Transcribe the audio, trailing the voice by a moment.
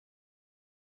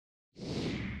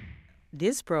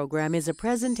This program is a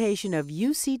presentation of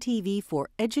UCTV for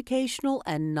educational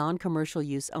and non-commercial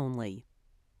use only.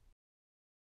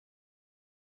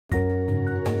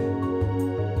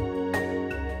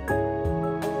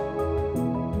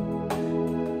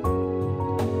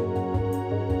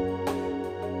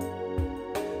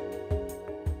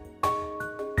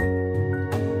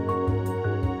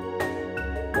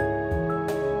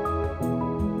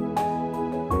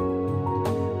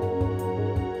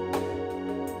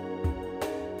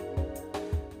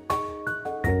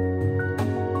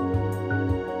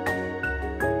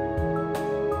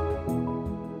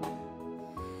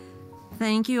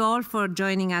 Thank you all for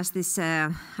joining us this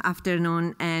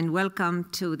afternoon, and welcome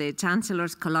to the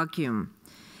Chancellor's Colloquium.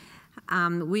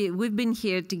 We've been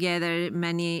here together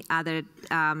many other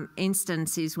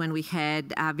instances when we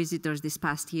had visitors this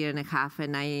past year and a half,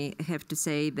 and I have to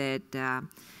say that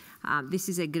this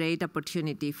is a great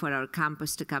opportunity for our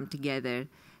campus to come together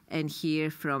and hear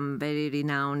from very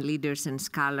renowned leaders and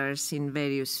scholars in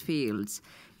various fields.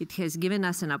 It has given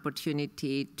us an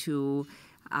opportunity to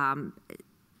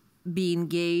be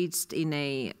engaged in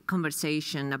a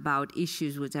conversation about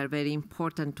issues which are very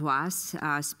important to us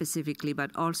specifically, but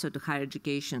also to higher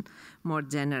education more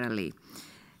generally.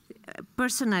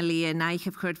 Personally, and I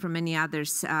have heard from many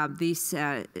others, these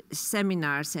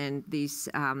seminars and these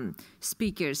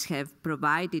speakers have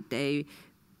provided a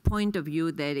point of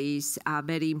view that is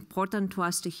very important to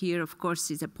us to hear. Of course,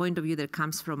 it's a point of view that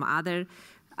comes from other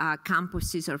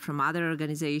campuses or from other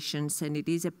organizations, and it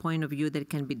is a point of view that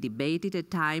can be debated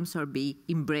at times or be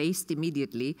embraced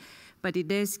immediately, but it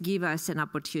does give us an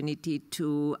opportunity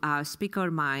to speak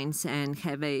our minds and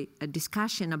have a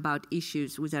discussion about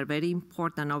issues which are very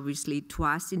important, obviously, to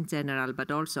us in general,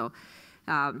 but also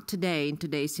today, in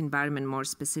today's environment more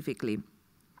specifically.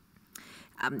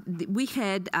 We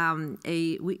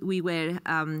were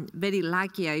very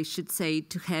lucky, I should say,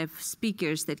 to have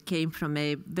speakers that came from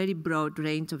a very broad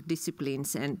range of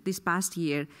disciplines. And this past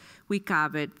year, we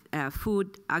covered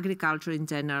food, agriculture in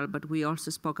general, but we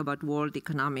also spoke about world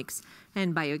economics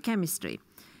and biochemistry.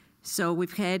 So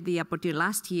we've had the opportunity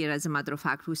last year, as a matter of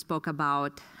fact, we spoke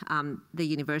about the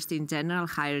university in general,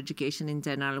 higher education in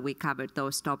general. We covered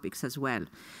those topics as well.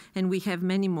 And we have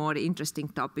many more interesting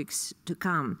topics to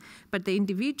come. But the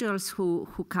individuals who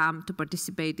come to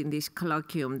participate in this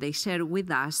colloquium, they share with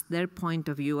us their point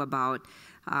of view about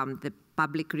the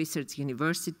public research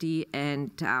university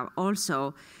and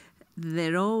also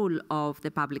the role of the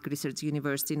public research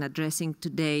university in addressing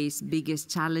today's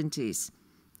biggest challenges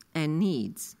and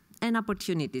needs, and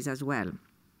opportunities as well.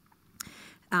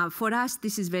 For us,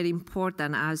 this is very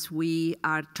important as we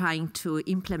are trying to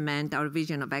implement our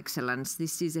vision of excellence.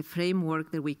 This is a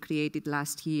framework that we created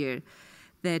last year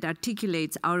that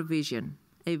articulates our vision,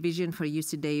 a vision for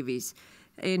UC Davis,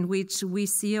 in which we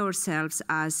see ourselves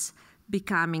as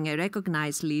becoming a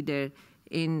recognized leader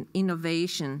in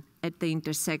innovation at the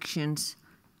intersections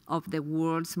of the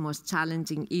world's most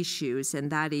challenging issues,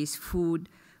 and that is food,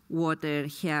 water,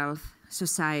 health,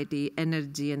 society,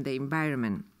 energy, and the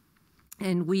environment.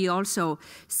 And we also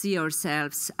see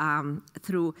ourselves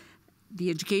through the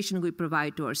education we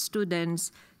provide to our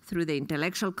students, through the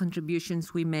intellectual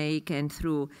contributions we make, and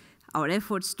through our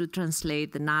efforts to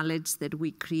translate the knowledge that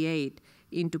we create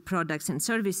into products and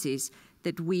services,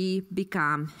 that we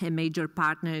become a major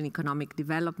partner in economic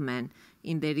development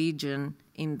in the region,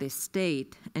 in the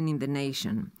state, and in the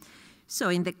nation. So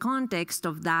in the context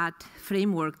of that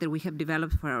framework that we have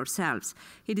developed for ourselves,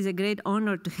 it is a great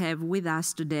honor to have with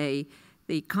us today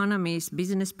the economies,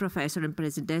 business professor, and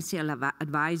presidential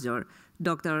advisor,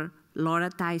 Dr. Laura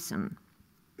Tyson.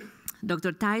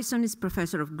 Dr. Tyson is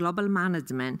professor of global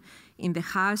management in the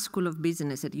Haas School of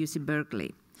Business at UC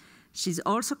Berkeley. She's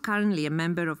also currently a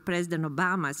member of President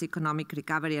Obama's Economic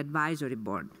Recovery Advisory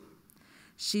Board.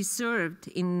 She served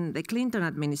in the Clinton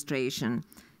administration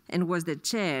and was the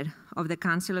chair of the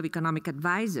Council of Economic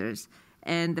Advisors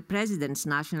and the President's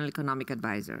National Economic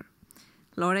Advisor.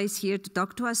 Laura is here to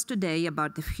talk to us today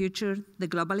about the future, the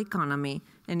global economy,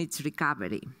 and its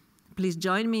recovery. Please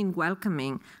join me in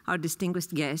welcoming our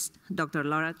distinguished guest, Dr.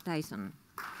 Laura Tyson.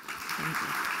 Thank you.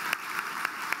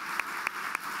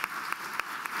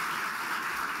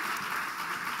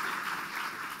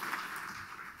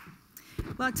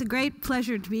 Well, it's a great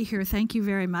pleasure to be here. Thank you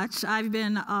very much. I've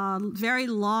been a very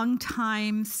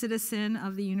long-time citizen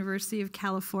of the University of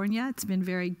California. It's been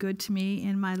very good to me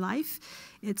in my life.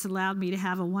 It's allowed me to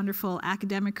have a wonderful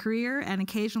academic career, and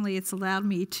occasionally it's allowed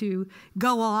me to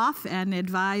go off and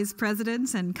advise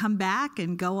presidents and come back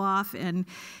and go off and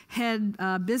head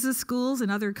business schools in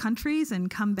other countries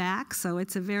and come back. So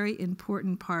it's a very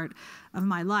important part of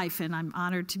my life, and I'm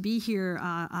honored to be here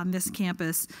on this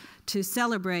campus to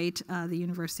celebrate the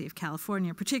University of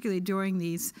California, particularly during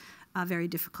these very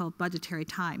difficult budgetary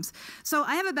times. So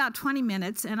I have about 20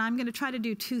 minutes, and I'm going to try to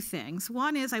do two things.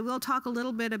 One is I will talk a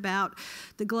little bit about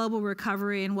the global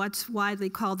recovery and what's widely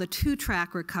called the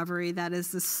two-track recovery, that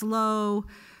is the slow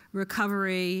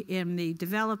recovery in the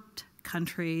developed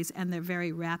countries and the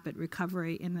very rapid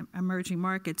recovery in the emerging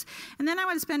markets. And then I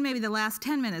want to spend maybe the last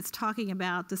 10 minutes talking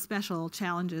about the special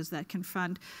challenges that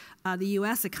confront the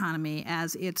U.S. economy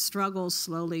as it struggles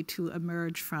slowly to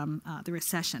emerge from the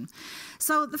recession.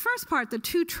 So the first part, the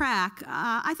two-track,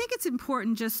 I think it's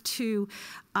important just to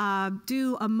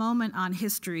do a moment on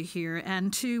history here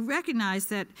and to recognize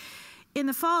that in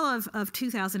the fall of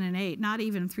 2008, not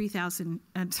even 3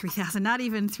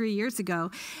 years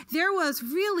ago, there was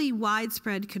really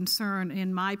widespread concern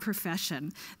in my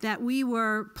profession that we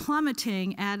were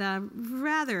plummeting at a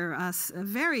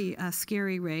very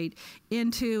scary rate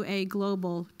into a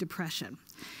global depression.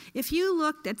 If you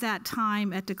looked at that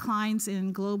time at declines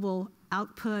in global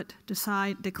output,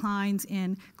 declines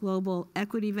in global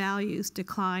equity values,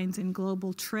 declines in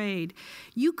global trade,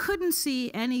 you couldn't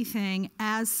see anything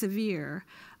as severe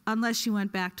unless you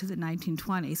went back to the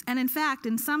 1920s. And in fact,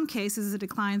 in some cases, the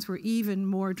declines were even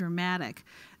more dramatic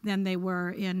than they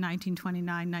were in 1929,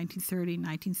 1930,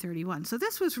 1931. So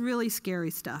this was really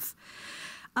scary stuff.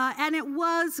 And it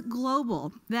was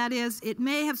global. That is, it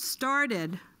may have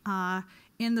started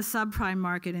in the subprime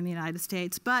market in the United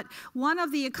States. But one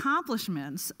of the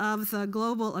accomplishments of the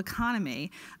global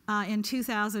economy in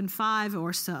 2005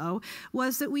 or so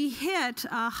was that we hit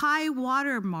a high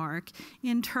water mark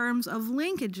in terms of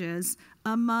linkages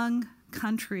among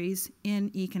countries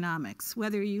in economics.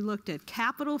 Whether you looked at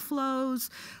capital flows,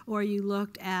 or you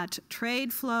looked at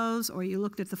trade flows, or you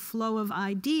looked at the flow of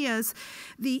ideas,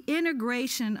 the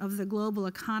integration of the global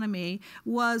economy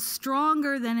was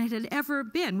stronger than it had ever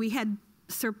been. We had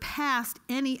surpassed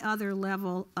any other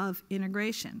level of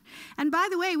integration. And by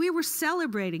the way, we were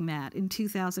celebrating that in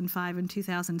 2005 and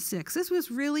 2006. This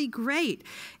was really great.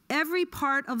 Every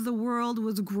part of the world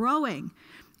was growing.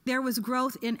 There was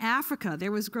growth in Africa.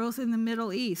 There was growth in the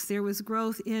Middle East. There was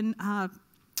growth in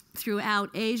throughout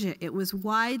Asia. It was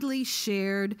widely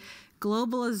shared,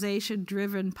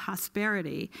 globalization-driven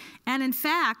prosperity. And in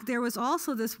fact, there was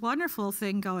also this wonderful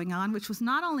thing going on, which was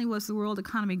not only was the world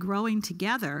economy growing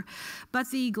together, but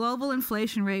the global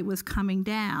inflation rate was coming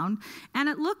down. And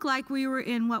it looked like we were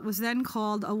in what was then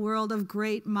called a world of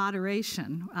great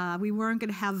moderation. We weren't going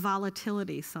to have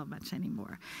volatility so much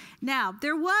anymore. Now,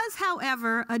 there was,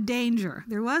 however, a danger.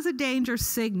 There was a danger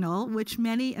signal, which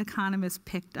many economists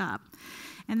picked up.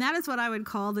 And that is what I would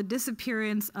call the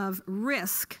disappearance of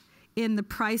risk in the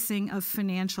pricing of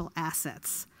financial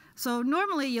assets. So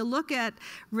normally you look at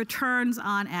returns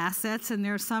on assets, and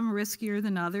there are some riskier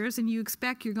than others, and you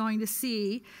expect you're going to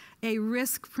see a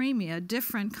risk premium,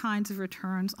 different kinds of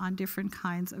returns on different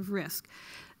kinds of risk.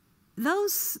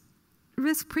 Those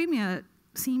risk premia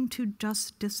seemed to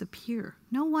just disappear.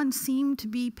 No one seemed to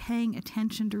be paying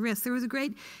attention to risk. There was a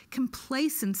great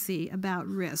complacency about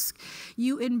risk.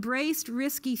 You embraced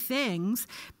risky things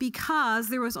because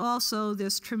there was also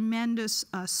this tremendous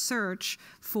search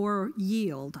for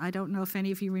yield. I don't know if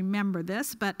any of you remember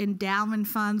this, but endowment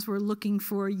funds were looking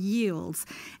for yields,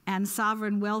 and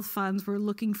sovereign wealth funds were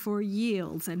looking for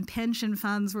yields, and pension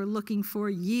funds were looking for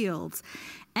yields.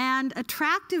 And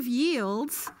attractive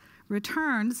yields,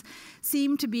 returns,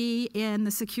 seem to be in the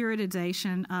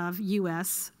securitization of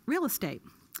U.S. real estate.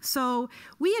 So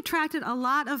we attracted a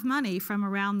lot of money from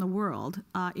around the world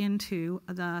into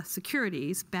the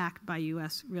securities backed by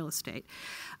U.S. real estate.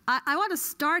 I want to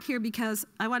start here because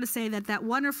I want to say that that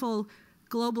wonderful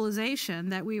globalization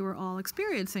that we were all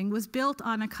experiencing was built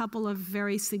on a couple of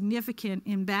very significant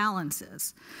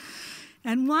imbalances.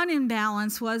 And one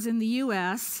imbalance was in the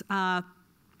U.S.,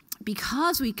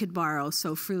 because we could borrow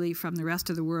so freely from the rest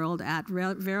of the world at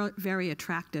very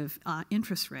attractive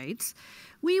interest rates,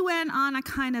 we went on a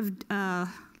kind of,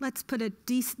 let's put it,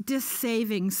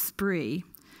 dis-saving spree.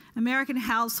 American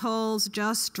households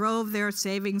just drove their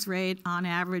savings rate on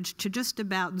average to just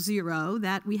about zero.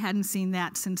 That we hadn't seen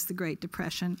that since the Great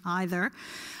Depression either.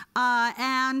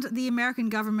 And the American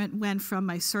government went from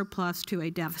a surplus to a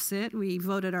deficit. We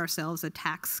voted ourselves a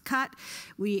tax cut.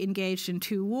 We engaged in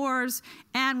 2 wars.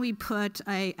 And we put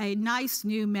a nice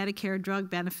new Medicare drug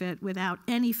benefit without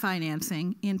any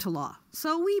financing into law.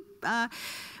 So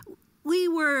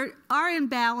our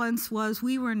imbalance was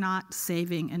we were not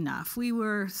saving enough. We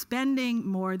were spending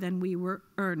more than we were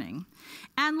earning.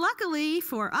 And luckily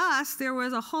for us, there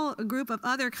was a group of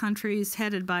other countries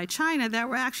headed by China that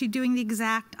were actually doing the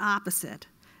exact opposite.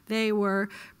 They were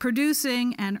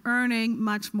producing and earning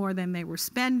much more than they were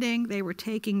spending. They were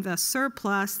taking the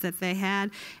surplus that they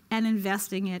had and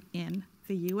investing it in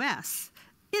the U.S.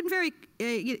 in very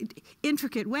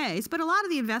intricate ways, but a lot of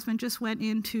the investment just went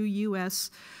into U.S.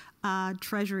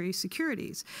 Treasury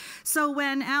securities. So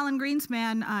when Alan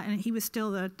Greenspan, and he was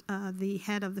still the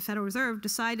head of the Federal Reserve,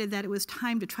 decided that it was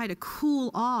time to try to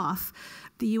cool off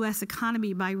the U.S.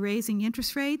 economy by raising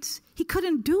interest rates, he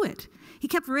couldn't do it. He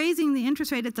kept raising the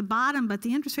interest rate at the bottom, but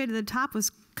the interest rate at the top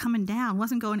was coming down,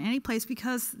 wasn't going anyplace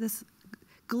because this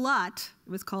glut,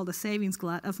 it was called a savings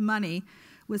glut, of money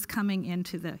was coming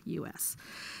into the U.S.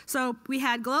 So we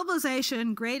had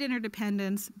globalization, great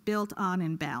interdependence built on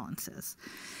imbalances.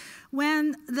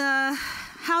 When the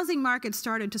housing market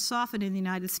started to soften in the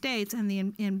United States and the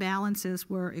imbalances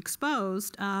were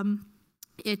exposed,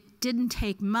 it didn't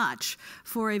take much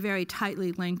for a very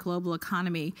tightly linked global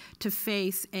economy to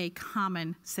face a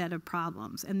common set of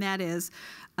problems, and that is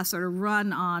a sort of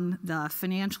run on the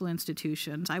financial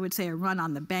institutions. I would say a run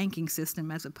on the banking system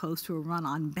as opposed to a run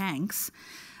on banks,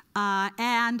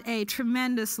 and a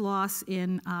tremendous loss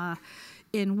in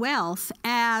wealth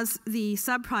as the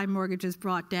subprime mortgages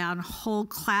brought down whole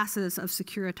classes of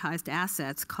securitized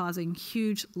assets, causing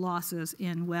huge losses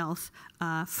in wealth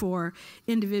for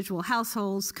individual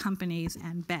households, companies,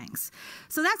 and banks.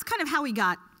 So that's kind of how we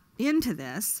got into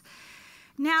this.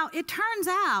 Now, it turns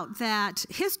out that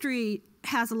history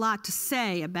has a lot to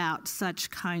say about such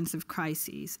kinds of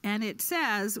crises. And it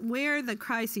says where the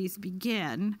crises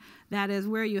begin, that is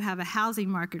where you have a housing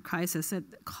market crisis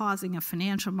causing a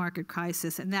financial market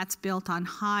crisis, and that's built on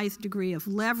high degree of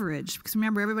leverage. Because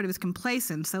remember, everybody was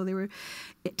complacent, so they were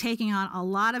taking on a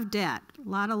lot of debt, a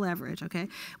lot of leverage, okay?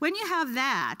 When you have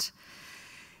that,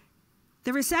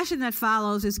 the recession that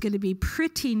follows is going to be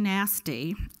pretty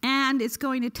nasty, and it's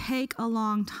going to take a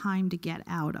long time to get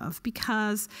out of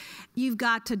because you've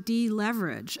got to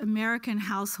deleverage. American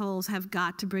households have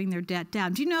got to bring their debt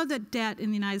down. Do you know that debt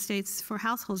in the United States for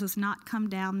households has not come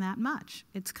down that much?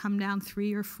 It's come down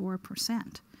 3 or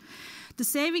 4%. The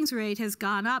savings rate has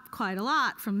gone up quite a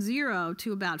lot from 0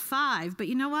 to about 5, but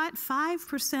you know what?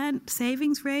 5%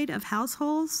 savings rate of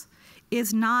households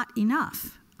is not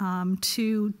enough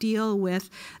to deal with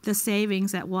the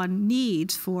savings that one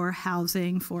needs for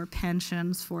housing, for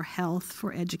pensions, for health,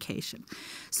 for education.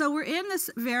 So we're in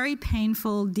this very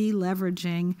painful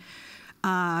deleveraging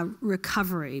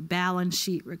recovery, balance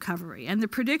sheet recovery. And the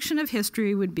prediction of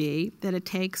history would be that it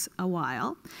takes a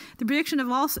while. The prediction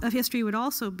of history would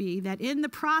also be that in the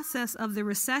process of the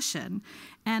recession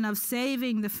and of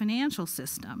saving the financial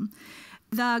system,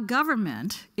 the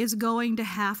government is going to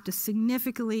have to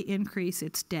significantly increase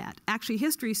its debt. Actually,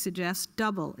 history suggests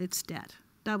double its debt.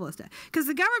 Double its debt. Because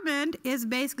the government is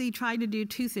basically trying to do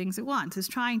two things at once. It's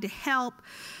trying to help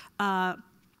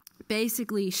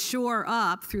basically shore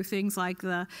up through things like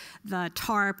the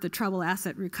TARP, the Troubled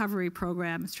Asset Recovery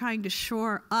Program. It's trying to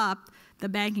shore up the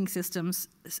banking system's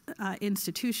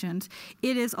institutions.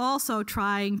 It is also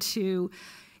trying to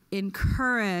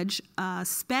encourage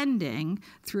spending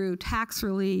through tax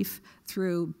relief,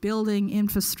 through building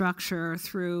infrastructure,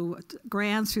 through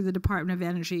grants through the Department of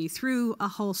Energy, through a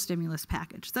whole stimulus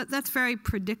package. That's very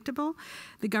predictable.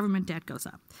 The government debt goes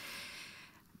up.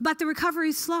 But the recovery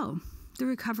is slow. The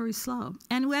recovery is slow.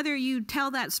 And whether you tell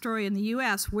that story in the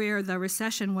U.S. where the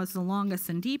recession was the longest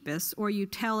and deepest, or you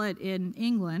tell it in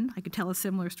England, I could tell a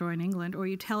similar story in England, or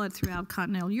you tell it throughout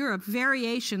continental Europe,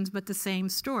 variations but the same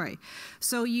story.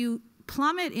 So you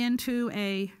plummet into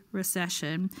a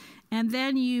recession, and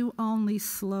then you only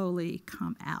slowly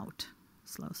come out.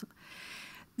 Slow.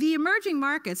 The emerging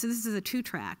markets, and this is a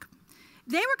two-track,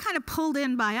 they were kind of pulled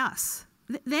in by us.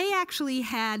 They actually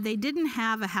they didn't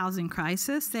have a housing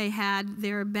crisis.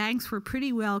 Their banks were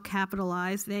pretty well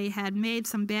capitalized. They had made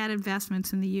some bad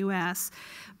investments in the U.S.,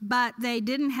 but they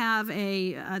didn't have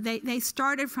they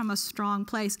started from a strong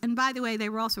place. And by the way, they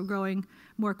were also growing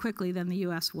more quickly than the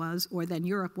U.S. was, or than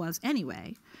Europe was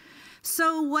anyway.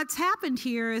 So what's happened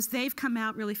here is they've come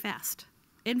out really fast.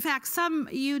 In fact,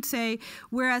 you'd say,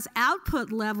 whereas output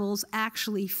levels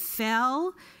actually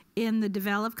fell in the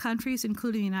developed countries,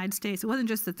 including the United States, it wasn't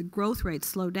just that the growth rate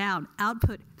slowed down,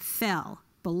 output fell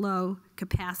below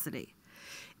capacity.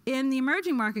 In the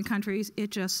emerging market countries,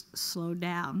 it just slowed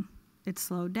down. It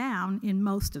slowed down in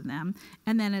most of them,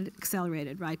 and then it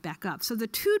accelerated right back up. So the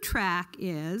two-track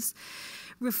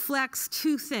reflects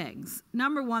two things.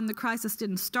 Number one, the crisis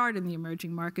didn't start in the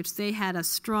emerging markets. They had a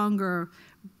stronger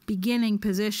beginning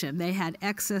position. They had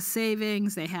excess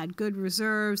savings, they had good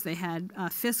reserves, they had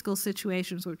fiscal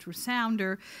situations which were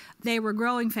sounder. They were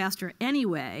growing faster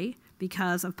anyway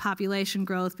because of population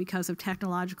growth, because of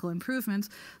technological improvements,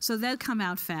 so they'll come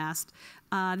out fast.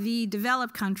 The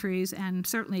developed countries, and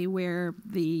certainly where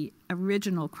the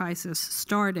original crisis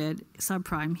started,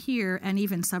 subprime here and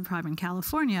even subprime in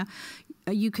California,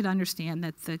 you could understand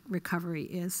that the recovery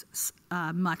is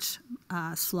much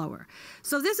slower.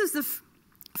 So this is the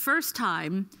first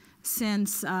time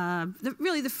since,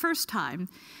 really the first time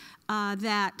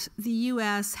that the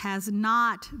U.S. has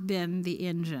not been the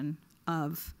engine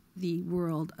of the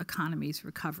world economy's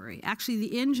recovery. Actually,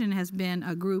 the engine has been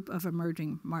a group of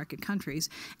emerging market countries.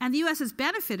 And the U.S. has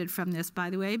benefited from this, by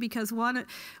the way, because when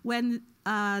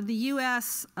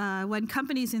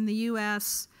companies in the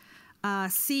U.S.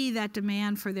 See that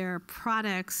demand for their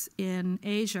products in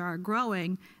Asia are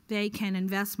growing, they can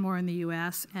invest more in the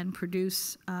U.S. and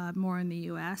produce more in the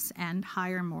U.S. and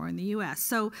hire more in the U.S.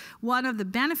 So one of the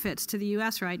benefits to the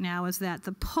U.S. right now is that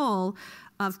the pull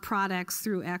of products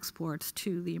through exports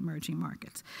to the emerging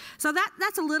markets. So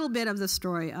that's a little bit of the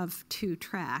story of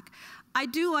two-track. I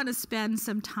do want to spend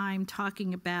some time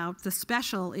talking about the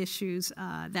special issues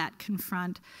that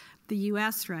confront the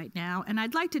U.S. right now, and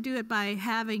I'd like to do it by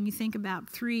having you think about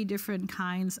three different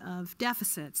kinds of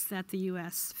deficits that the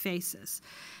U.S. faces.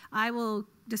 I will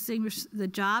distinguish the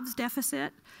jobs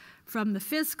deficit from the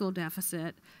fiscal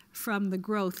deficit from the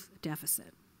growth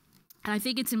deficit. And I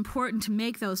think it's important to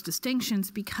make those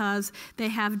distinctions because they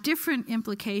have different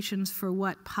implications for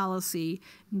what policy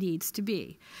needs to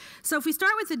be. So if we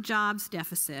start with the jobs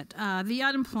deficit, the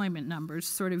unemployment numbers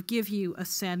sort of give you a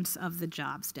sense of the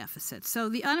jobs deficit. So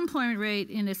the unemployment rate,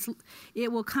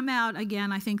 it will come out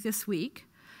again, I think, this week.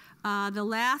 The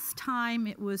last time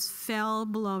it fell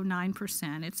below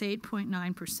 9%. It's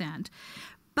 8.9%.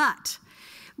 But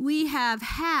we have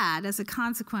had, as a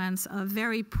consequence of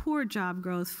very poor job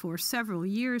growth for several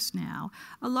years now,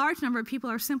 a large number of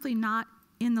people are simply not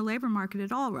in the labor market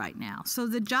at all right now. So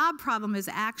the job problem is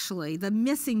actually, the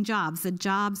missing jobs, the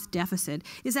jobs deficit,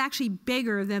 is actually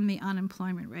bigger than the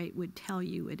unemployment rate would tell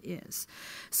you it is.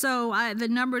 So the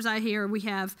numbers I hear, we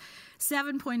have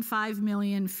 7.5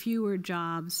 million fewer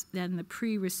jobs than the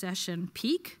pre-recession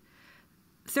peak,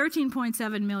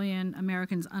 13.7 million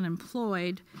Americans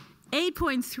unemployed,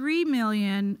 8.3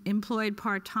 million employed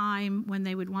part-time when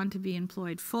they would want to be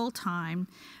employed full-time.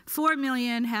 4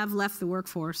 million have left the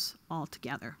workforce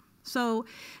altogether. So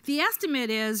the estimate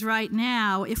is right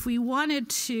now, if we wanted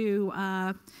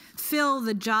to fill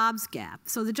the jobs gap,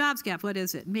 so the jobs gap, what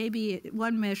is it? Maybe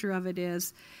one measure of it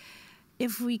is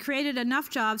if we created enough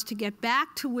jobs to get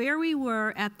back to where we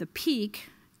were at the peak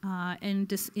in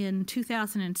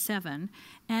 2007,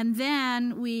 and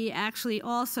then we actually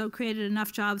also created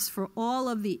enough jobs for all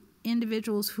of the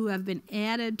individuals who have been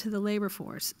added to the labor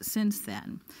force since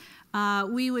then.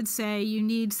 We would say you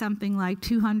need something like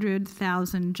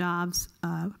 200,000 jobs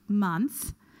a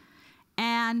month.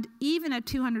 And even at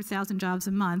 200,000 jobs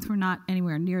a month, we're not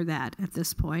anywhere near that at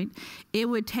this point, it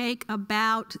would take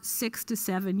about 6 to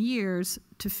 7 years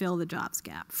to fill the jobs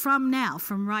gap. From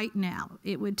right now,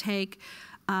 it would take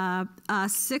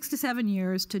 6 to 7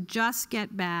 years to just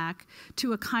get back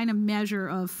to a kind of measure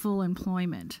of full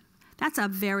employment. That's a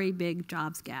very big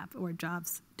jobs gap or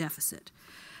jobs deficit.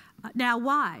 Now,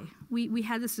 why? We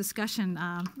had this discussion.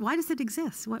 Why does it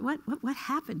exist? What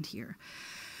happened here?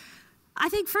 I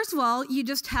think, first of all, you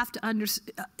just have to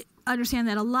understand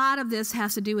that a lot of this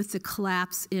has to do with the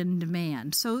collapse in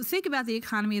demand. So think about the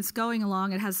economy. It's going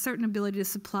along. It has a certain ability to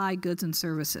supply goods and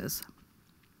services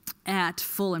at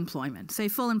full employment. Say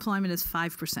full employment is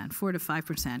 5%, 4 to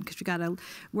 5%, because you got to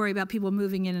worry about people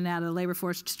moving in and out of the labor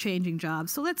force, changing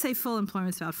jobs. So let's say full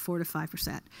employment is about 4 to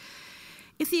 5%.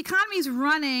 If the economy is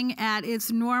running at its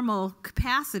normal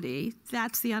capacity,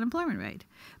 that's the unemployment rate.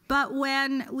 But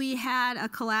when we had a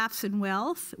collapse in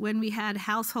wealth, when we had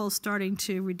households starting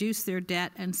to reduce their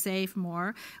debt and save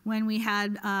more, when we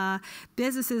had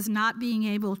businesses not being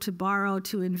able to borrow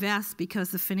to invest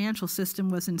because the financial system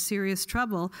was in serious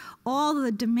trouble, all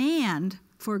the demand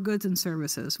for goods and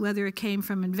services, whether it came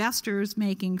from investors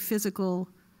making physical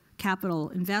capital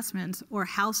investments or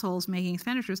households making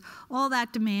expenditures, all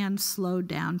that demand slowed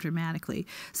down dramatically.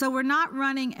 So we're not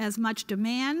running as much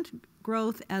demand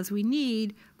growth as we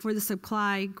need for the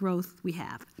supply growth we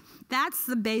have. That's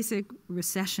the basic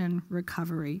recession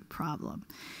recovery problem.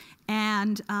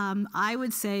 And I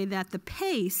would say that the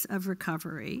pace of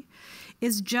recovery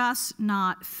is just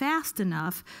not fast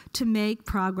enough to make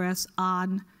progress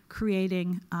on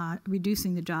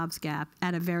reducing the jobs gap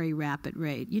at a very rapid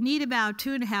rate. You need about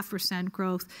 2.5%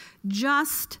 growth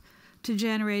just to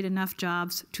generate enough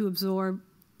jobs to absorb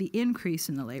the increase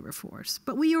in the labor force.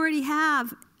 But we already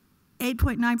have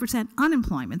 8.9%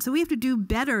 unemployment. So we have to do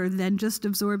better than just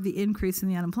absorb the increase in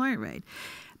the unemployment rate.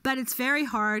 But it's very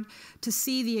hard to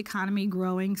see the economy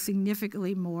growing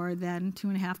significantly more than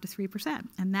 2.5% to 3%,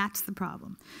 and that's the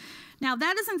problem. Now,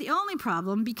 that isn't the only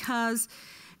problem, because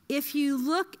if you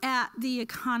look at the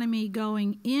economy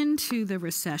going into the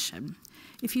recession,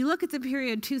 if you look at the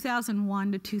period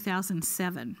 2001 to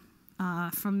 2007,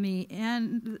 from the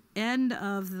end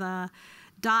of the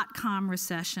dot-com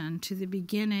recession to the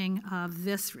beginning of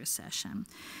this recession,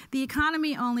 the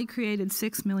economy only created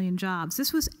 6 million jobs.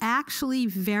 This was actually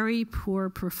very poor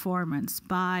performance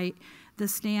by the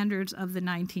standards of the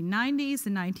 1990s, the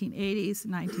 1980s, the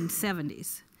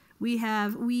 1970s. We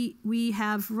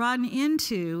have run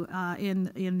into,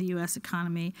 in the U.S.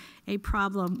 economy, a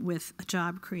problem with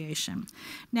job creation.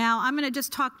 Now, I'm going to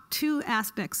just talk two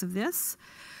aspects of this.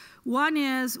 One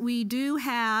is we do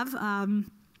have,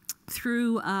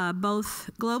 through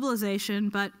both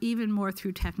globalization, but even more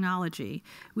through technology,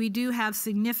 we do have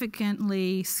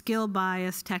significantly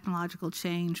skill-biased technological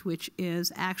change, which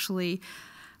is actually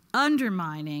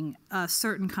undermining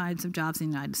certain kinds of jobs in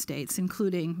the United States,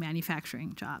 including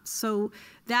manufacturing jobs. So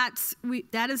that's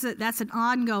an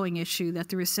ongoing issue that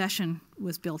the recession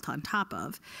was built on top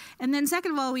of. And then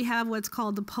second of all, we have what's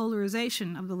called the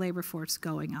polarization of the labor force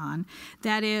going on.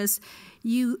 That is,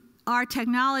 our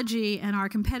technology and our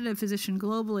competitive position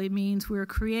globally means we're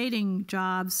creating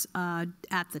jobs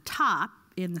at the top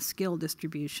in the skill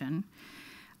distribution.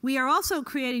 We are also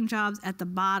creating jobs at the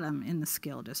bottom in the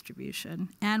skill distribution,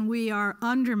 and we are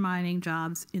undermining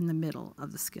jobs in the middle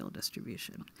of the skill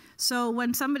distribution. So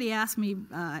when somebody asked me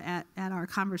at our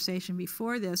conversation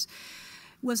before this,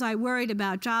 was I worried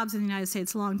about jobs in the United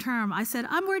States long term, I said,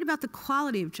 I'm worried about the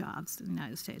quality of jobs in the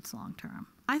United States long term.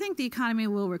 I think the economy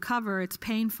will recover. It's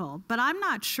painful, but I'm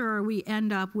not sure we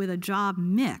end up with a job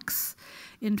mix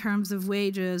in terms of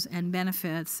wages and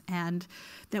benefits and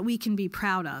that we can be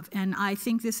proud of. And I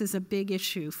think this is a big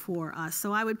issue for us.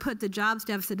 So I would put the jobs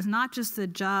deficit as not just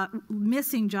the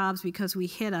missing jobs because we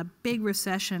hit a big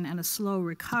recession and a slow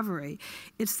recovery.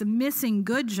 It's the missing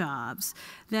good jobs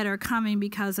that are coming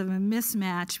because of a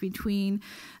mismatch between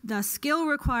the skill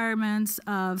requirements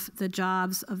of the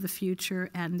jobs of the future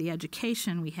and the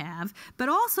education we have, but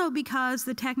also because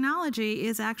the technology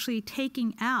is actually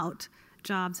taking out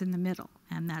jobs in the middle,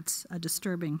 and that's a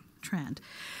disturbing trend.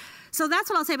 So that's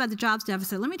what I'll say about the jobs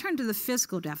deficit. Let me turn to the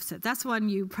fiscal deficit. That's one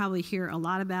you probably hear a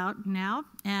lot about now.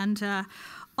 And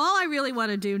all I really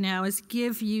want to do now is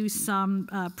give you some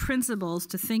principles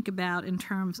to think about in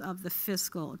terms of the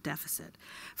fiscal deficit.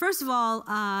 First of all,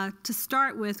 to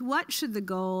start with, what should the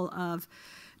goal of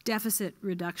deficit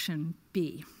reduction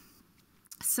be?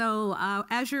 So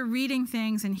as you're reading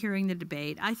things and hearing the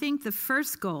debate, I think the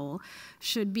first goal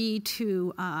should be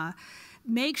to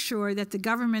make sure that the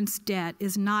government's debt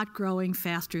is not growing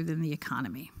faster than the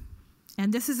economy.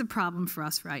 And this is a problem for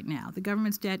us right now. The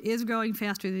government's debt is growing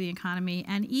faster than the economy,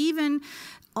 and even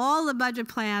all the budget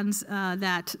plans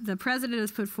that the president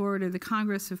has put forward or the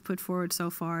Congress have put forward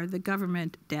so far, the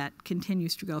government debt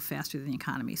continues to grow faster than the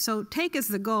economy. So take as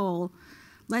the goal,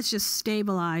 let's just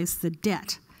stabilize the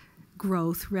debt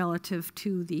growth relative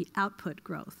to the output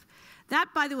growth. That,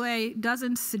 by the way,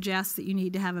 doesn't suggest that you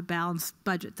need to have a balanced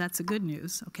budget. That's a good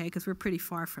news, okay, because we're pretty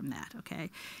far from that, okay?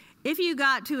 If you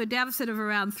got to a deficit of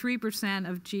around 3%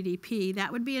 of GDP,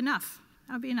 that would be enough.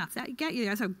 That would be enough. That would get you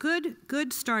there. That's a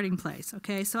good starting place,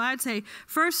 okay? So I'd say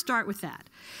first start with that.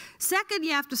 Second,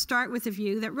 you have to start with the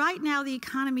view that right now the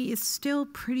economy is still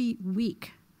pretty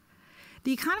weak.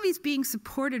 The economy is being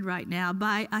supported right now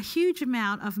by a huge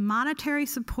amount of monetary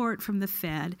support from the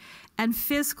Fed and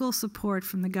fiscal support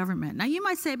from the government. Now, you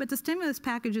might say, but the stimulus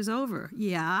package is over.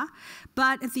 Yeah,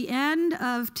 but at the end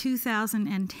of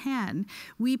 2010,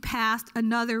 we passed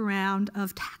another round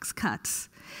of tax cuts.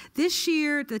 This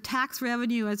year, the tax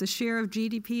revenue as a share of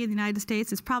GDP in the United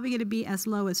States is probably going to be as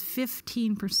low as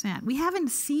 15%. We haven't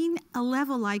seen a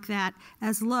level like that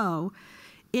as low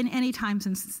in any time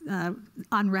since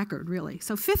on record, really.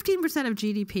 So 15% of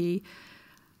GDP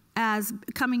as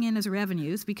coming in as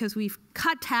revenues because we've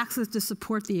cut taxes to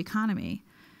support the economy.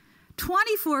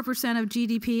 24% of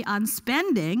GDP on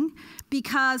spending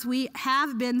because we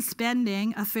have been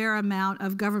spending a fair amount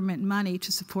of government money to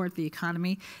support the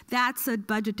economy. That's a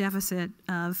budget deficit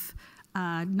of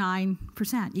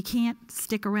 9%. You can't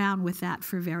stick around with that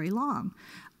for very long.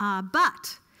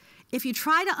 But if you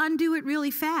try to undo it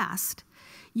really fast,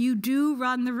 you do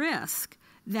run the risk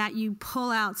that you pull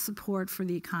out support for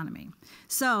the economy.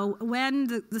 So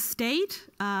when the state,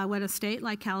 when a state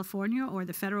like California or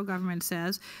the federal government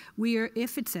says,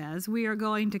 if it says we are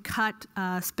going to cut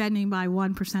spending by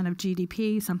 1% of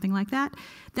GDP, something like that,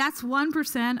 that's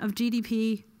 1% of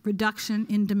GDP reduction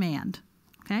in demand,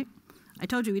 okay? I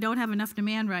told you we don't have enough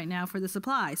demand right now for the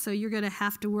supply, so you're going to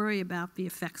have to worry about the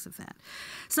effects of that.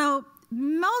 So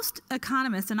most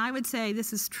economists, and I would say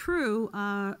this is true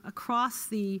across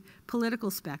the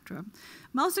political spectrum,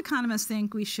 most economists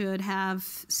think we should have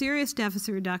serious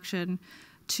deficit reduction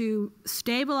to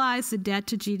stabilize the debt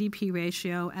to GDP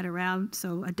ratio at around,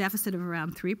 so a deficit of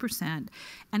around 3%,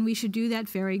 and we should do that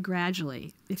very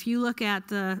gradually. If you look at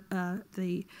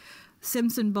the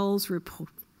Simpson-Bowles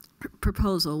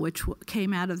proposal, which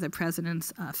came out of the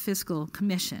president's fiscal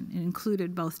commission, it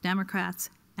included both Democrats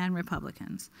and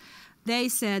Republicans. They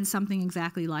said something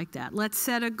exactly like that. Let's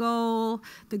set a goal.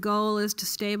 The goal is to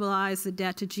stabilize the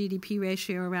debt to GDP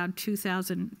ratio around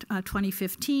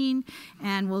 2015,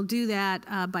 and we'll do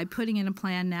that by putting in a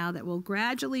plan now that will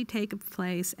gradually take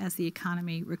place as the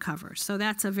economy recovers. So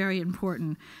that's a very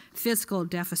important fiscal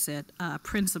deficit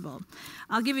principle.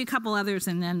 I'll give you a couple others,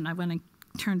 and then I want to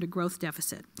turn to growth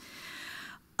deficit.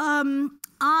 On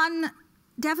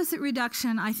deficit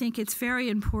reduction, I think it's very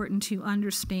important to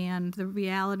understand the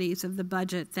realities of the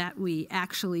budget that we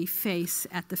actually face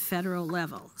at the federal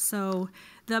level. So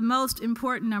the most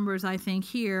important numbers, I think,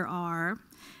 here are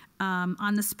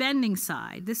on the spending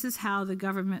side. This is how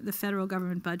the federal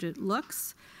government budget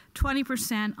looks: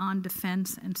 20% on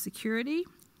defense and security,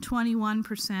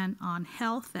 21% on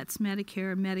health, that's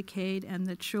Medicare, Medicaid, and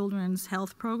the children's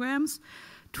health programs,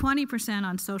 20%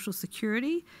 on Social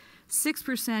Security,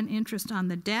 6% interest on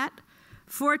the debt,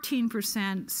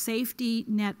 14% safety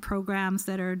net programs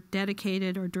that are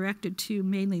dedicated or directed to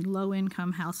mainly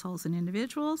low-income households and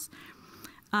individuals,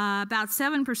 about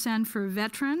 7% for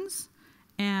veterans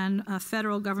and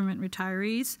federal government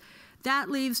retirees.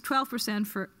 That leaves 12%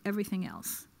 for everything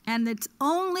else. And it's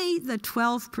only the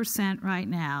 12% right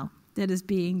now that is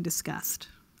being discussed.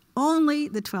 Only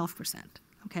the 12%.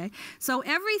 Okay? So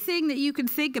everything that you can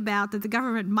think about that the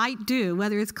government might do,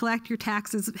 whether it's collect your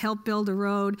taxes, help build a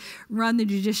road, run the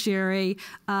judiciary,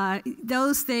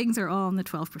 those things are all in the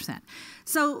 12%.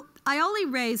 So I only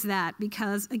raise that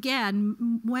because,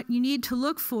 again, what you need to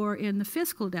look for in the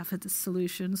fiscal deficit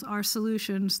solutions are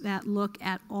solutions that look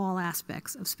at all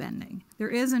aspects of spending. There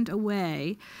isn't a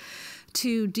way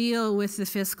to deal with the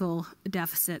fiscal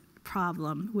deficit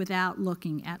problem without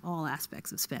looking at all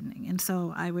aspects of spending. And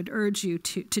so I would urge you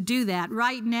to do that.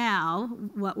 Right now,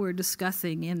 what we're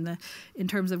discussing in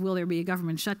terms of will there be a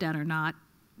government shutdown or not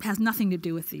has nothing to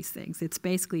do with these things. It's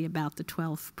basically about the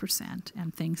 12%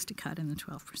 and things to cut in the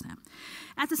 12%.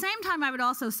 At the same time, I would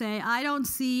also say I don't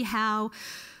see how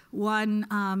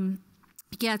one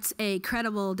gets a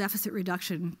credible deficit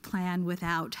reduction plan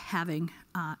without having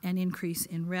an increase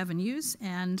in revenues.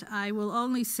 And I will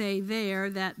only say there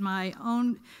that my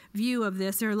own view of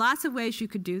this, there are lots of ways you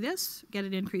could do this, get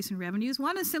an increase in revenues.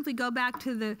 One is simply go back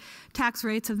to the tax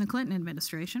rates of the Clinton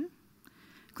administration.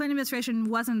 Clinton administration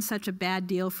wasn't such a bad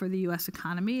deal for the U.S.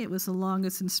 economy. It was the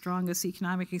longest and strongest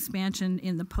economic expansion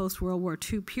in the post-World War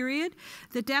II period.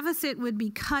 The deficit would be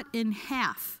cut in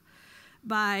half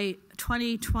by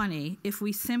 2020 if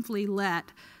we simply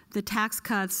let the tax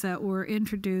cuts that were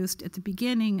introduced at the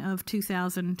beginning of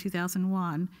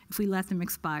 2001, if we let them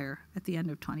expire at the end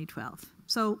of 2012.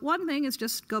 So one thing is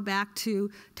just go back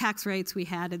to tax rates we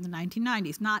had in the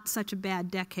 1990s, not such a bad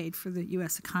decade for the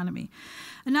U.S. economy.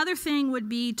 Another thing would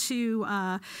be to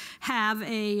have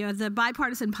the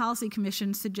Bipartisan Policy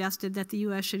Commission suggested that the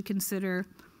U.S. should consider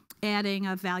adding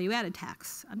a value-added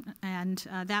tax. And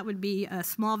that would be a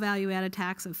small value-added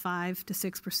tax of 5 to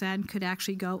 6%, could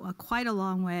actually go quite a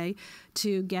long way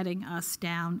to getting us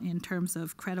down in terms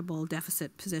of credible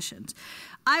deficit positions.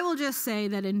 I will just say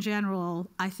that in general,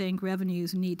 I think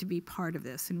revenues need to be part of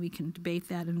this, and we can debate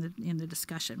that in the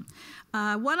discussion.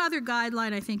 One other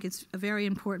guideline I think is very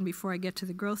important before I get to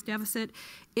the growth deficit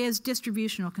is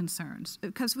distributional concerns,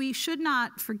 because we should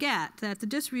not forget that the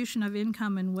distribution of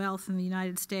income and wealth in the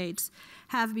United States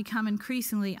have become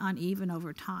increasingly uneven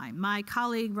over time. My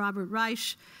colleague Robert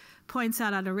Reich points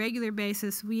out on a regular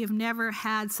basis we have never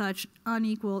had such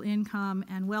unequal income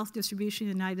and wealth distribution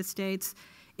in the United States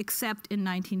except in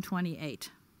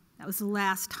 1928. That was the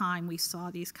last time we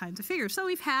saw these kinds of figures. So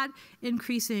we've had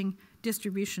increasing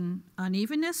distribution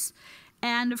unevenness.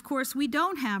 And of course, we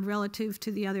don't have, relative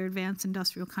to the other advanced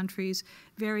industrial countries,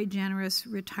 very generous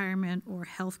retirement or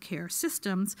healthcare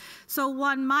systems. So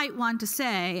one might want to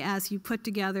say, as you put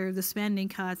together the spending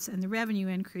cuts and the revenue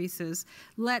increases,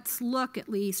 let's look at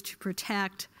least to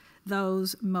protect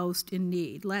those most in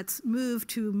need. Let's move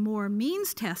to more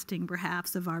means testing,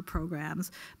 perhaps, of our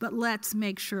programs, but let's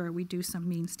make sure we do some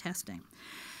means testing.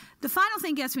 The final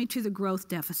thing gets me to the growth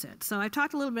deficit. So I've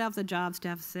talked a little bit about the jobs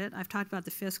deficit. I've talked about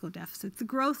the fiscal deficit, the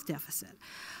growth deficit.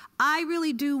 I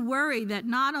really do worry that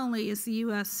not only is the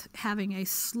U.S. having a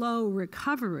slow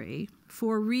recovery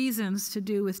for reasons to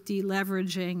do with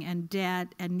deleveraging and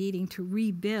debt and needing to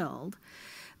rebuild,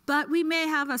 but we may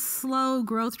have a slow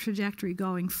growth trajectory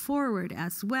going forward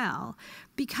as well,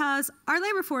 because our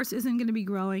labor force isn't going to be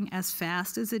growing as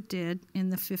fast as it did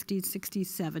in the 50s, 60s,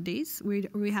 70s.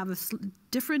 We have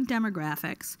different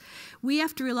demographics. We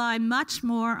have to rely much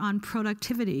more on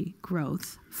productivity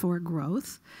growth for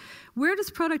growth. Where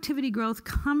does productivity growth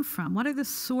come from? What are the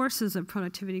sources of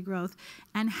productivity growth?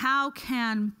 And how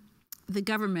can the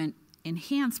government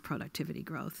enhance productivity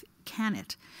growth? Can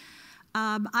it?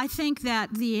 I think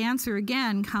that the answer,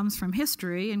 again, comes from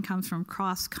history and comes from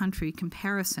cross-country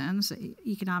comparisons,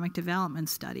 economic development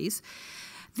studies.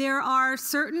 There are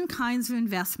certain kinds of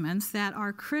investments that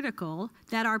are critical,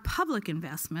 that are public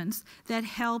investments, that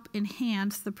help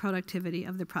enhance the productivity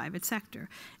of the private sector.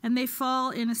 And they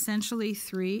fall in essentially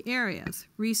three areas: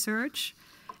 research,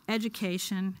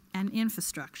 education, and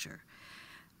infrastructure.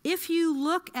 If you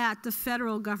look at the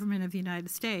federal government of the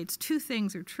United States, two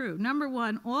things are true. Number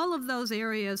one, all of those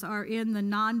areas are in the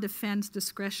non-defense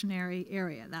discretionary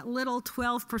area, that little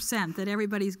 12% that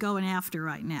everybody's going after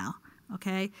right now,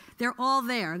 okay? They're all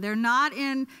there. They're not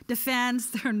in defense,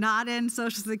 they're not in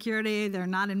Social Security, they're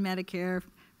not in Medicare.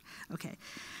 Okay,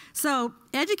 so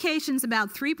education's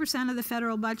about 3% of the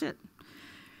federal budget.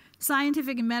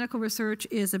 Scientific and medical research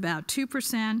is about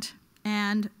 2%.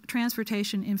 And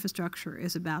transportation infrastructure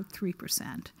is about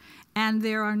 3%. And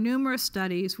there are numerous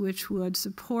studies which would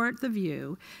support the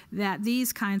view that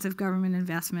these kinds of government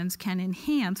investments can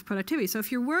enhance productivity. So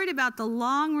if you're worried about the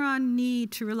long-run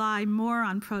need to rely more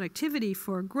on productivity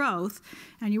for growth,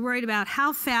 and you're worried about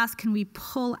how fast can we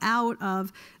pull out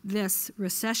of this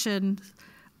recession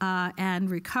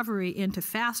and recovery into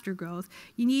faster growth,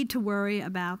 you need to worry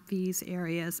about these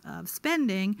areas of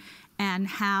spending and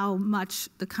how much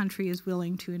the country is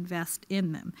willing to invest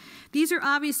in them. These are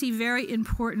obviously very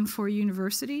important for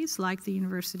universities like the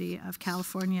University of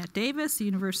California at Davis, the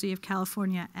University of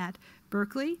California at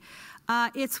Berkeley.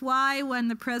 It's why when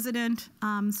the president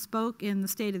spoke in the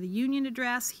State of the Union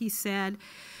address,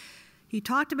 he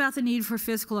talked about the need for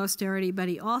fiscal austerity, but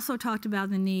he also talked about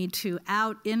the need to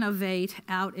out-innovate,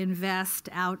 out-invest,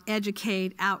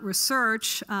 out-educate,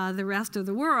 out-research the rest of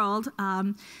the world. Let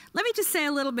me just say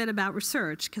a little bit about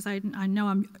research, because I know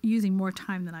I'm using more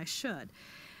time than I should.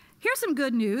 Here's some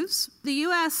good news. The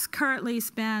U.S. currently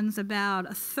spends about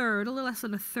a little less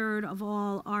than a third of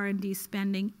all R&D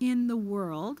spending in the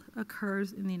world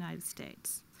occurs in the United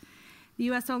States. The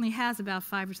U.S. only has about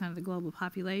 5% of the global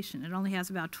population. It only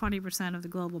has about 20% of the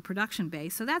global production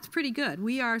base, so that's pretty good.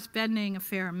 We are spending a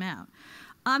fair amount.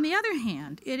 On the other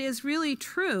hand, it is really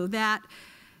true that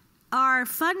our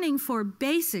funding for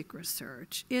basic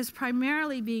research is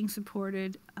primarily being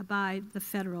supported by the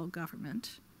federal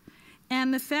government.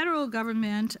 And the federal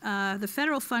government, the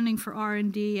federal funding for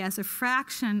R&D as a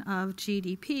fraction of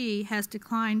GDP has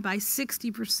declined by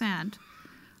 60%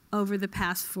 over the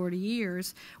past 40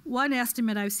 years. One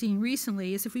estimate I've seen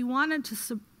recently is if we wanted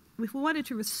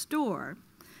to restore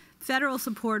federal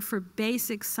support for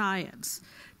basic science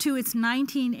to its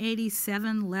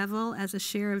 1987 level as a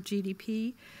share of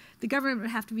GDP, the government would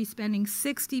have to be spending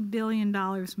 $60 billion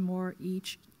more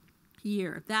each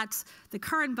year. That's the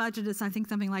current budget is, I think,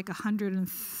 something like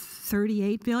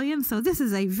 $138 billion. So this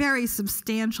is a very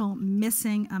substantial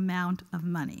missing amount of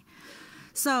money.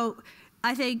 So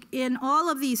I think in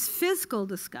all of these fiscal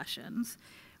discussions,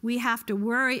 we have to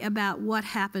worry about what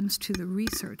happens to the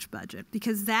research budget,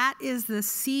 because that is the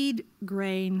seed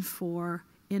grain for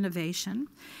innovation.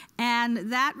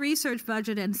 And that research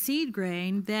budget and seed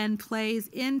grain then plays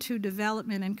into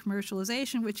development and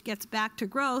commercialization, which gets back to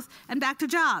growth and back to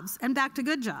jobs and back to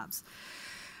good jobs.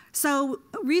 So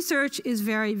research is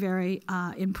very, very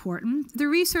important. The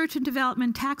research and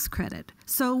development tax credit.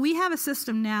 So we have a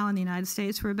system now in the United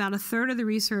States where about a third of the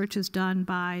research is done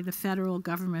by the federal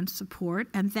government support,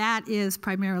 and that is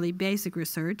primarily basic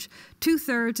research.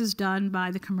 2/3 is done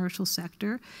by the commercial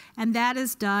sector, and that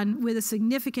is done with a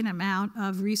significant amount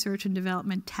of research and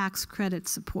development tax credit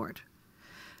support.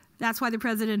 That's why the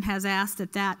president has asked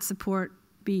that that support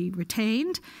be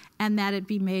retained and that it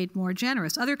be made more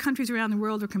generous. Other countries around the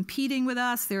world are competing with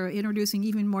us. They're introducing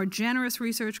even more generous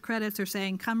research credits. They're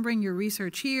saying, come bring your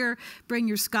research here, bring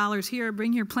your scholars here,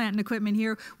 bring your plant and equipment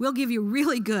here. We'll give you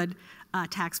really good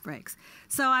tax breaks.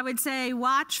 So I would say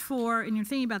watch for, and you're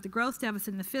thinking about the growth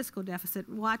deficit and the fiscal deficit,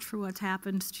 watch for what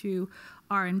happens to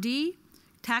R&D,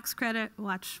 tax credit,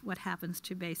 watch what happens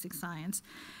to basic science.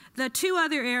 The two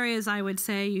other areas I would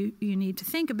say you need to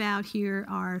think about here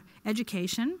are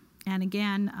education. And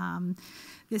again,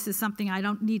 this is something I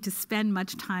don't need to spend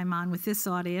much time on with this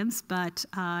audience, but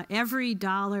every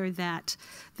dollar that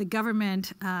the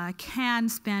government can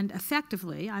spend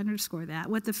effectively, I underscore that,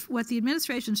 what the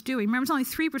administration's doing, remember it's only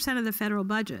 3% of the federal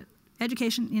budget.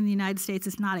 Education in the United States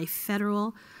is not a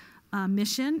federal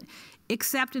mission,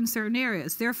 except in certain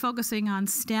areas. They're focusing on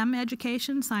STEM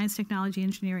education, science, technology,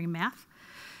 engineering, math,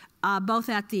 both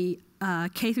at the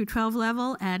K through 12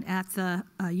 level and at the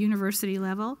university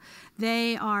level.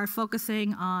 They are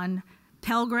focusing on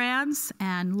Pell Grants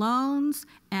and loans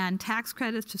and tax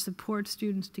credits to support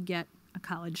students to get a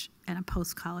college and a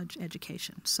post-college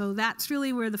education. So that's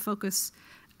really where the focus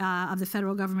of the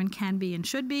federal government can be and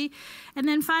should be. And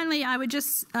then finally, I would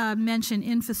just mention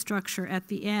infrastructure at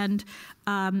the end.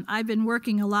 I've been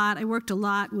working a lot. I worked a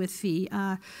lot with the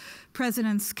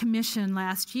President's Commission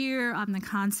last year on the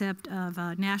concept of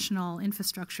a national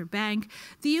infrastructure bank.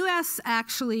 The U.S.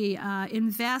 actually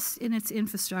invests in its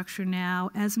infrastructure now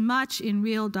as much in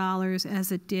real dollars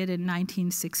as it did in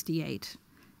 1968.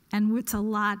 And it's a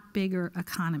lot bigger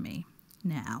economy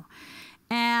now.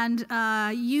 And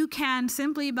you can,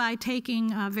 simply by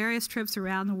taking various trips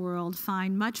around the world,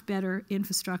 find much better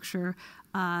infrastructure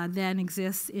than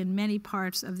exists in many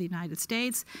parts of the United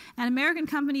States. And American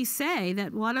companies say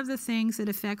that one of the things that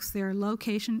affects their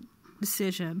location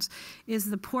decisions is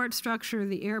the port structure,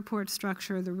 the airport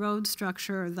structure, the road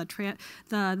structure,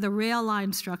 the rail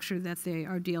line structure that they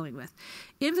are dealing with.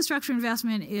 Infrastructure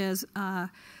investment is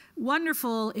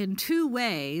wonderful in two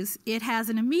ways. It has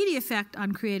an immediate effect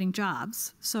on creating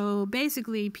jobs. So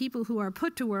basically, people who are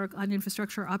put to work on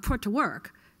infrastructure are put to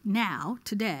work now,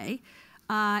 today.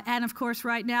 And of course,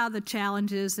 right now, the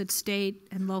challenge is that state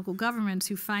and local governments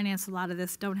who finance a lot of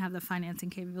this don't have the financing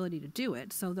capability to do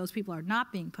it. So those people are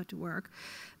not being put to work.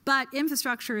 But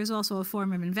infrastructure is also a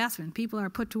form of investment. People are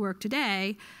put to work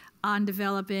today on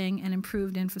developing an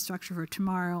improved infrastructure for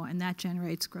tomorrow, and that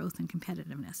generates growth and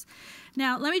competitiveness.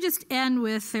 Now, let me just end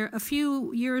with, a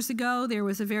few years ago, there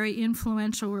was a very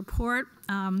influential report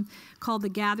called The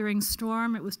Gathering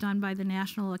Storm. It was done by the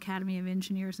National Academy of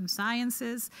Engineers and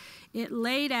Sciences. It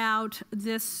laid out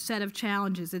this set of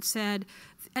challenges. It said,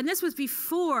 and this was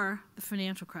before the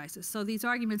financial crisis, so these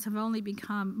arguments have only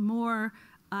become more,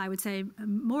 I would say,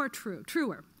 more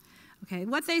truer. Okay,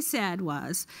 what they said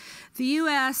was the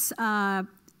U.S.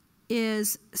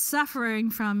 Is suffering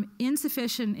from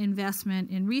insufficient investment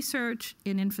in research,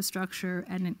 in infrastructure,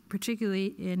 and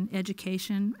particularly in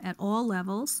education at all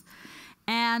levels,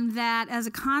 and that as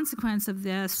a consequence of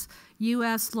this,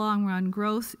 U.S. long-run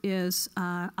growth is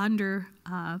under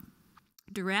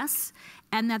duress,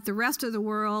 and that the rest of the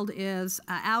world is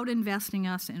out-investing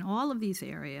us in all of these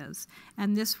areas,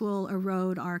 and this will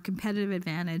erode our competitive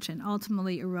advantage and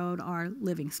ultimately erode our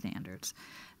living standards.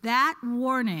 That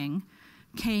warning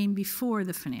came before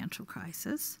the financial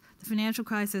crisis. The financial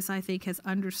crisis, I think, has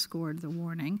underscored the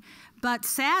warning. But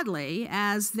sadly,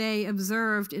 as they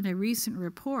observed in a recent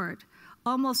report,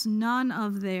 almost none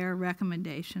of their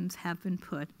recommendations have been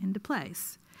put into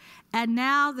place. And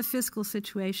now the fiscal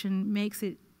situation makes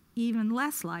it even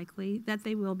less likely that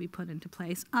they will be put into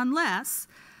place unless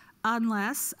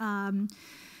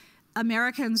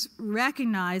Americans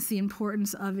recognize the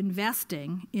importance of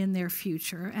investing in their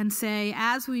future and say,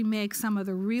 as we make some of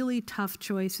the really tough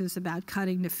choices about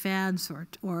cutting defense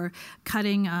or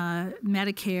cutting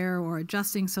Medicare or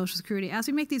adjusting Social Security, as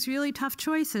we make these really tough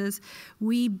choices,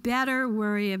 we better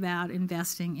worry about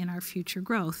investing in our future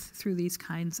growth through these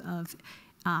kinds of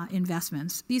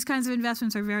investments. These kinds of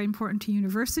investments are very important to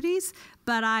universities,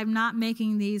 but I'm not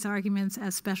making these arguments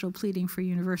as special pleading for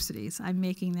universities. I'm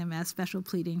making them as special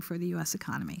pleading for the U.S.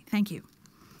 economy. Thank you.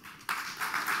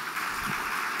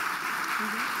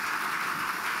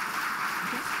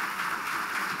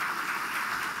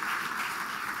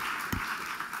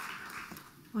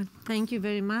 Well, thank you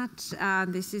very much.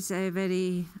 This is a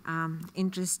very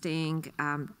interesting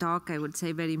talk, I would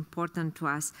say very important to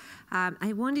us.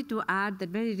 I wanted to add that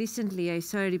very recently I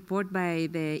saw a report by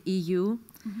the EU,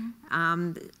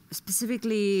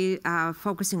 specifically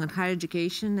focusing on higher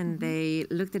education, and they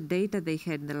looked at data they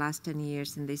had in the last 10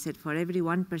 years, and they said for every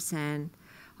 1%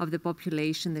 of the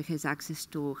population that has access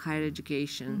to higher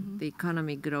education, the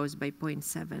economy grows by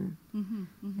 0.7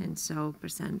 and so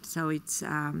percent. So it's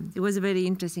it was very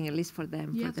interesting, at least for them,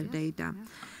 for their data.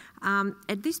 Yeah.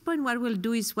 At this point, what we'll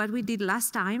do is what we did last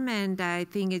time, and I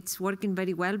think it's working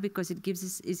very well because it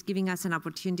is giving us an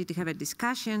opportunity to have a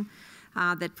discussion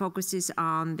that focuses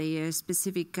on the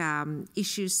specific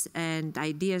issues and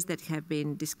ideas that have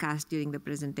been discussed during the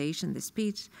presentation, the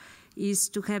speech, is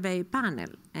to have a panel.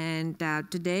 And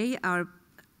today,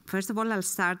 first of all, I'll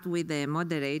start with the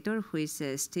moderator, who is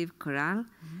Steve Corral.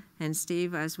 And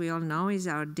Steve, as we all know, is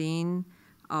our Dean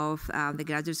of the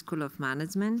Graduate School of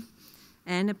Management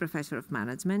and a Professor of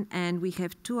Management. And we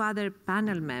have two other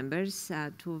panel members,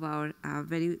 two of our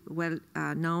very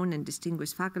well-known and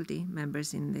distinguished faculty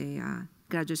members in the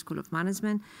Graduate School of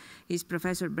Management. Is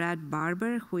Professor Brad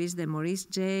Barber, who is the Maurice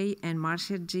J. and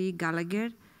Marcia G. Gallagher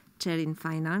Chair in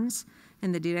Finance,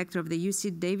 and the Director of the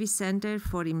UC Davis Center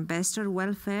for Investor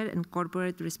Welfare and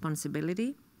Corporate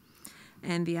Responsibility.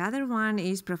 And the other one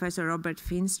is Professor Robert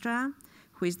Feenstra,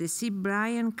 who is the C.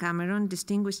 Brian Cameron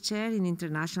Distinguished Chair in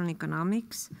International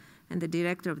Economics, and the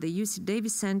Director of the UC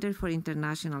Davis Center for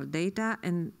International Data,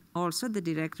 and also the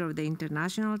Director of the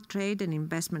International Trade and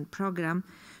Investment Program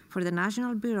for the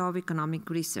National Bureau of Economic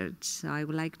Research. So I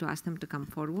would like to ask them to come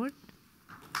forward.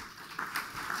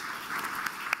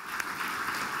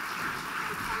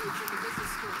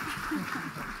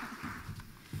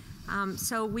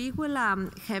 So we will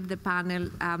have the panel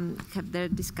have their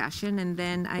discussion, and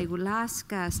then I will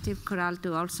ask Steve Corral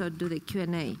to also do the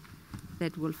Q&A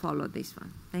that will follow this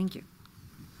one. Thank you.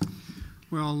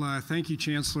 Well, thank you,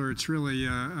 Chancellor. It's really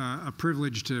a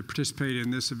privilege to participate in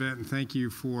this event, and thank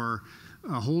you for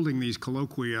holding these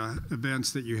colloquia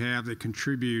events that you have that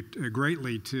contribute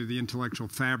greatly to the intellectual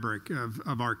fabric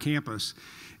of our campus.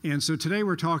 And so today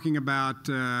we're talking about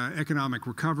economic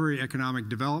recovery, economic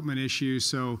development issues.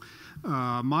 So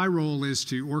my role is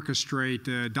to orchestrate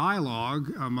a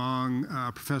dialogue among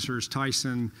Professors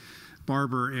Tyson,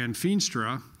 Barber, and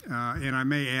Feenstra, and I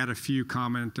may add a few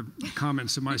comments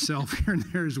of myself here and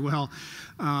there as well.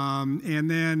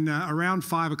 And then around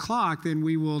 5 o'clock, then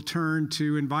we will turn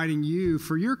to inviting you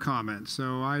for your comments.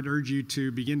 So I'd urge you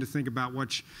to begin to think about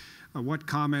what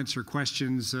comments or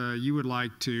questions you would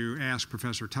like to ask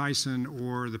Professor Tyson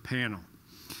or the panel.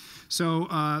 So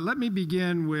let me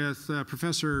begin with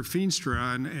Professor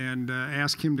Feenstra and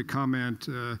ask him to comment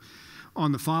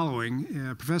on the following.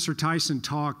 Professor Tyson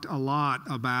talked a lot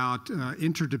about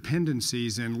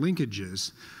interdependencies and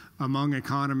linkages among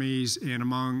economies and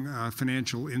among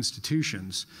financial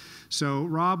institutions. So,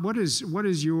 Rob, what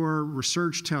does your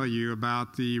research tell you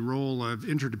about the role of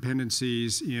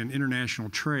interdependencies in international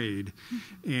trade,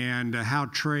 and how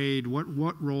trade, what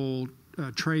role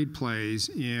trade plays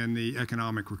in the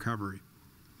economic recovery?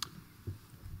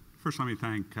 First, let me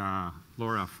thank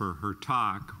Laura for her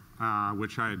talk,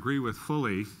 which I agree with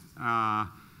fully. And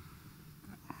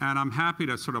I'm happy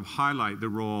to sort of highlight the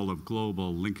role of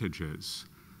global linkages.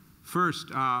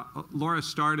 First, Laura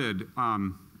started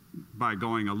by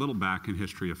going a little back in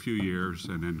history, a few years,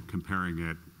 and then comparing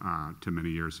it to many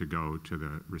years ago to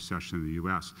the recession in the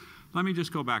US. Let me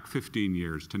just go back 15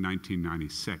 years to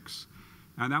 1996.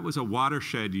 And that was a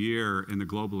watershed year in the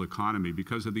global economy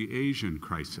because of the Asian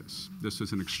crisis. This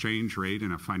is an exchange rate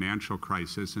and a financial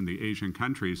crisis in the Asian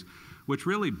countries, which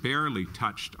really barely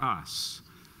touched us.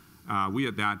 We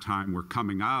at that time were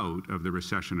coming out of the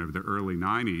recession of the early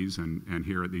 90s, and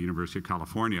here at the University of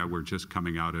California, we're just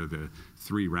coming out of the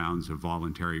 3 rounds of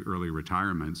voluntary early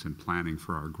retirements and planning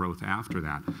for our growth after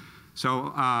that.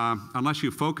 So unless you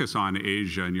focus on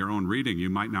Asia in your own reading, you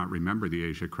might not remember the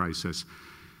Asia crisis.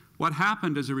 What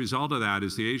happened as a result of that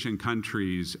is the Asian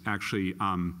countries actually,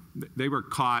 they were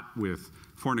caught with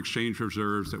foreign exchange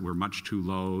reserves that were much too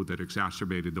low, that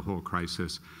exacerbated the whole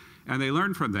crisis. And they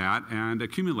learned from that and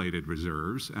accumulated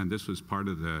reserves, and this was part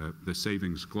of the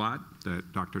savings glut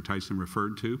that Dr. Tyson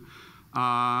referred to.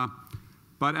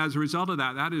 But as a result of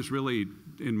that, that is really,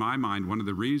 in my mind, one of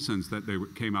the reasons that they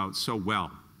came out so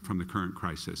well from the current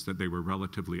crisis, that they were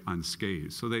relatively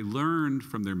unscathed. So they learned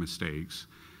from their mistakes,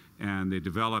 and they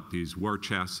developed these war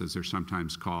chests, as they're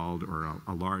sometimes called, or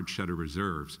a large set of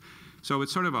reserves. So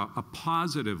it's sort of a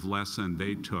positive lesson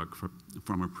they took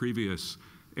from a previous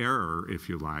error, if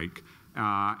you like,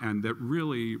 and that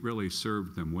really, really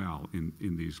served them well in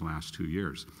these last 2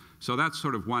 years. So that's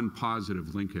sort of one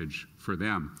positive linkage for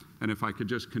them. And if I could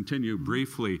just continue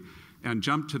briefly and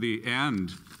jump to the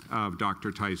end of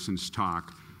Dr. Tyson's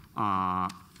talk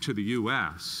to the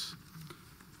US,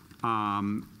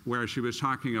 where she was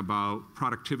talking about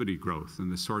productivity growth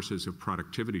and the sources of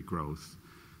productivity growth.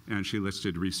 and she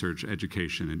listed research,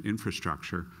 education, and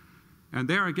infrastructure. And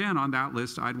there again on that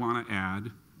list, I'd want to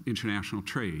add international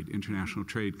trade. International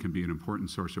trade can be an important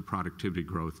source of productivity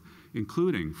growth,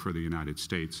 including for the United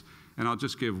States. And I'll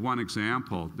just give one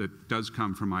example that does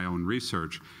come from my own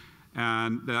research,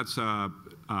 and that's a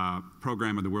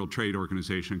program of the World Trade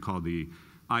Organization called the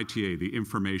ITA, the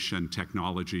Information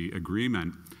Technology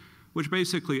Agreement, which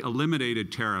basically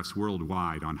eliminated tariffs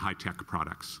worldwide on high-tech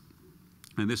products.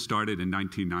 And this started in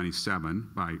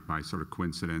 1997 by sort of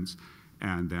coincidence,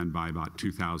 and then by about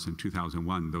 2000,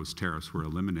 2001, those tariffs were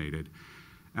eliminated.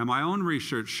 And my own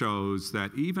research shows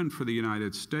that even for the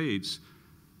United States,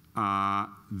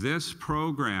 this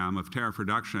program of tariff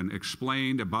reduction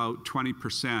explained about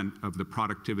 20% of the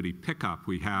productivity pickup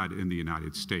we had in the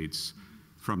United States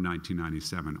from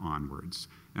 1997 onwards.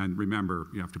 And remember,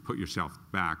 you have to put yourself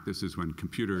back. This is when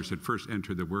computers had first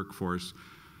entered the workforce,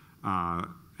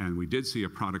 and we did see a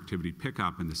productivity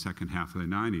pickup in the second half of the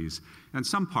 90s. And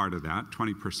some part of that,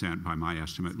 20% by my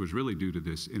estimate, was really due to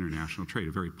this international trade,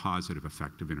 a very positive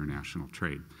effect of international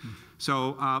trade.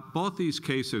 So both these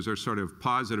cases are sort of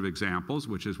positive examples,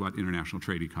 which is what international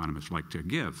trade economists like to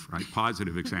give, right?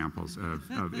 Positive examples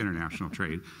of international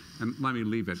trade. And let me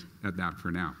leave it at that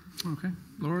for now. Okay.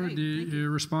 Laura,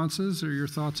 your responses or your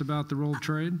thoughts about the role of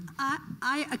trade?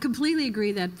 I completely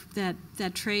agree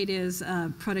that trade is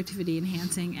productivity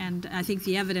enhancing, and I think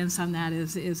the evidence on that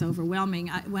is overwhelming.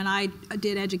 When I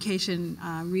did education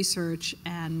research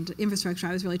and infrastructure,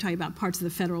 I was really talking about parts of the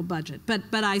federal budget. But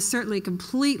I certainly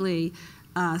completely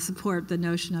support the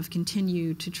notion of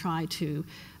continue to try to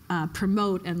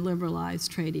promote and liberalize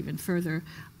trade even further.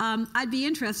 I'd be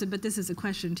interested, but this is a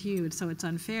question to you, and so it's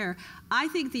unfair. I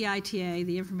think the ITA,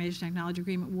 the Information Technology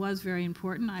Agreement, was very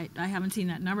important. I haven't seen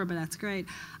that number, but that's great.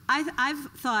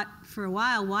 I've thought for a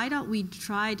while, why don't we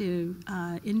try to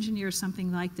engineer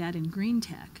something like that in green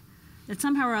tech? That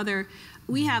somehow or other,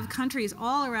 we have countries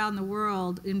all around the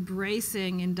world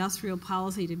embracing industrial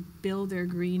policy to build their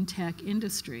green tech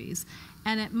industries.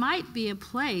 And it might be a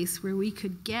place where we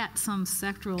could get some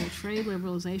sectoral trade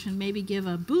liberalization, maybe give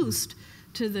a boost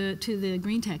to the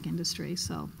green tech industry.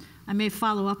 So I may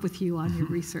follow up with you on your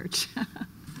research.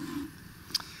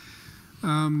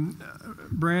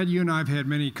 Brad, you and I have had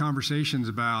many conversations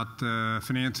about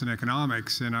finance and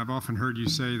economics, and I've often heard you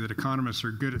say that economists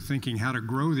are good at thinking how to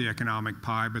grow the economic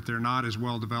pie, but they're not as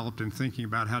well developed in thinking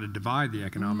about how to divide the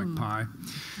economic pie.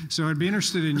 So I'd be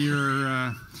interested in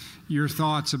your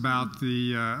thoughts about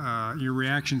your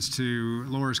reactions to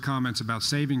Laura's comments about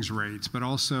savings rates, but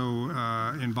also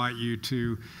invite you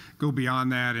to go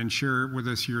beyond that and share with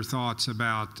us your thoughts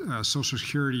about Social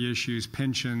Security issues,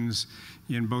 pensions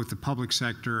in both the public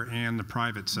sector and the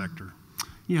private sector.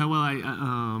 Yeah,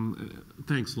 well,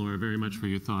 thanks, Laura, very much for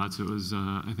your thoughts. It was,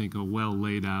 I think, a well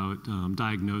laid out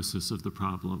diagnosis of the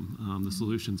problem. The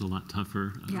solution's a lot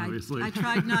tougher, obviously. I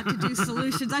tried not to do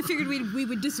solutions. I figured we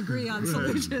would disagree on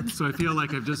solutions. So I feel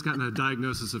like I've just gotten a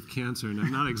diagnosis of cancer, and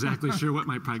I'm not exactly sure what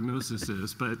my prognosis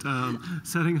is. But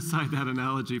setting aside that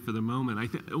analogy for the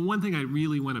moment, one thing I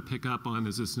really want to pick up on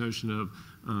is this notion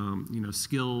of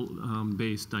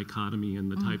skill-based dichotomy in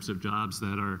the types of jobs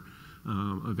that are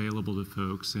available to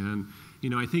folks. And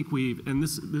I think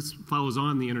this follows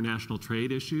on the international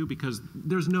trade issue, because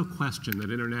there's no question that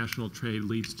international trade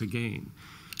leads to gain.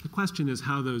 The question is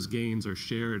how those gains are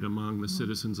shared among the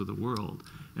citizens of the world.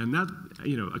 And that,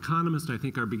 economists, I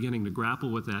think, are beginning to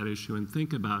grapple with that issue and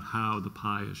think about how the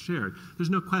pie is shared. There's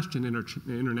no question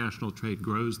international trade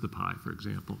grows the pie, for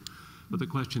example. But the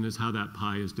question is how that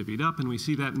pie is divvied up, and we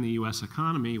see that in the U.S.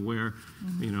 economy, where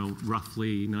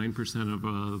roughly 9%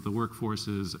 of the workforce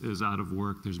is out of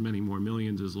work. There's many more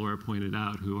millions, as Laura pointed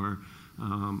out, who are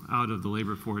out of the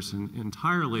labor force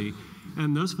entirely,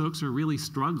 and those folks are really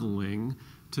struggling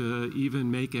to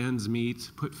even make ends meet,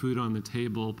 put food on the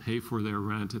table, pay for their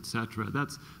rent, et cetera.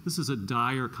 This is a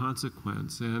dire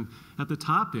consequence. And at the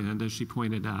top end, as she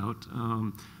pointed out,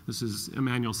 this is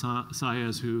Emmanuel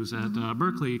Saez, who's at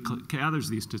Berkeley, gathers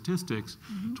these statistics.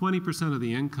 20% of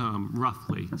the income,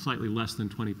 roughly, slightly less than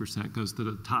 20%, goes to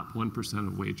the top 1%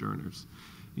 of wage earners.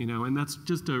 And that's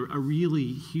just a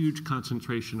really huge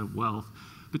concentration of wealth.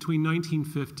 Between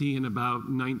 1950 and about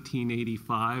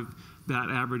 1985, that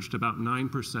averaged about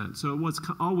 9%. So it was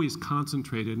always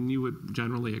concentrated, and you would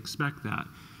generally expect that.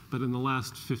 But in the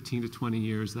last 15 to 20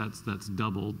 years, that's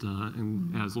doubled,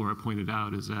 and as Laura pointed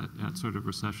out, is at sort of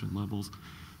recession levels.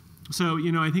 So,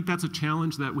 I think that's a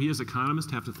challenge that we as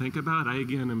economists have to think about. I,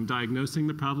 again, am diagnosing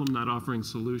the problem, not offering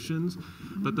solutions.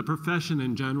 But the profession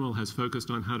in general has focused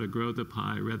on how to grow the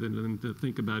pie rather than to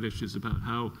think about issues about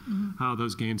how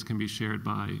those gains can be shared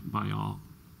by all.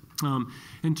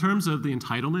 In terms of the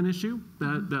entitlement issue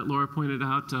that Laura pointed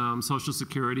out, Social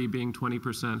Security being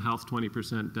 20%, health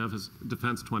 20%,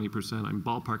 defense 20%. I'm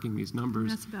ballparking these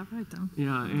numbers. That's about right, though.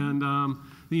 Yeah, and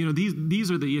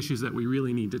these are the issues that we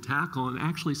really need to tackle. And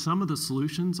actually, some of the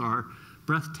solutions are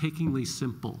breathtakingly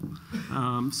simple.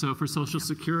 So for Social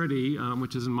Security,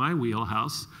 which is in my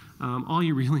wheelhouse, all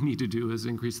you really need to do is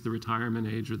increase the retirement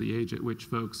age or the age at which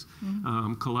folks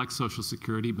collect Social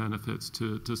Security benefits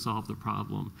to solve the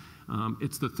problem.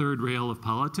 It's the third rail of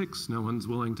politics. No one's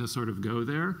willing to sort of go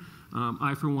there.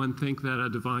 I, for one, think that a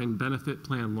defined benefit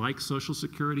plan like Social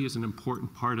Security is an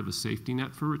important part of a safety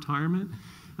net for retirement,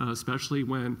 especially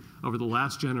when, over the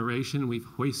last generation, we've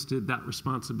hoisted that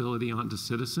responsibility onto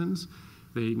citizens.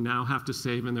 They now have to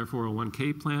save in their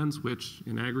 401k plans, which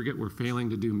in aggregate we're failing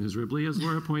to do miserably, as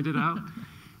Laura pointed out.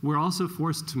 We're also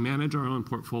forced to manage our own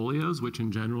portfolios, which in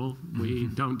general we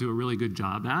don't do a really good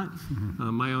job at.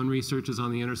 My own research is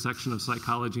on the intersection of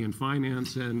psychology and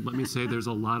finance, and let me say there's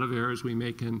a lot of errors we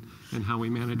make in how we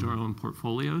manage our own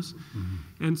portfolios.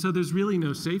 And so there's really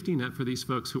no safety net for these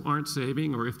folks who aren't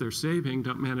saving, or if they're saving,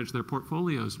 don't manage their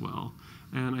portfolios well.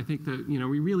 And I think that,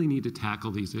 we really need to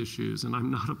tackle these issues. And I'm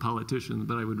not a politician,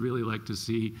 but I would really like to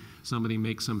see somebody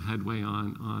make some headway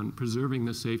on preserving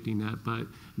the safety net, but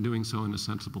doing so in a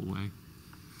sensible way.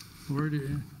 Laura,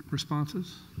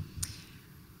 responses?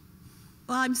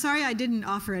 Well, I'm sorry I didn't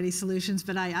offer any solutions,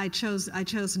 but I chose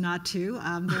not to.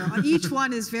 Each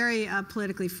one is very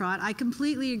politically fraught. I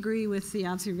completely agree with the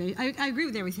observation. I agree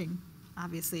with everything,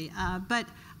 obviously, but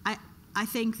I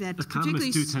think that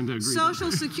economists do tend to agree.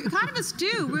 Social security, economists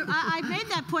do. I made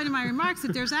that point in my remarks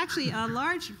that there's actually a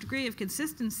large degree of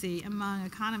consistency among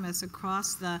economists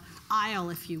across the aisle,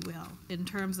 if you will, in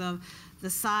terms of the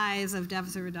size of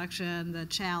deficit reduction, the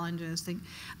challenges.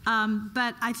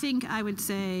 But I think I would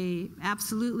say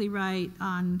absolutely right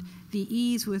on the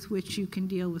ease with which you can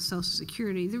deal with Social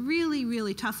Security. The really,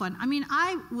 really tough one. I mean,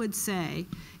 I would say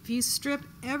if you strip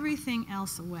everything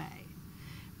else away,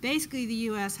 basically, the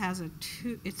U.S. has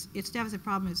its deficit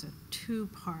problem is a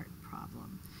two-part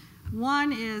problem.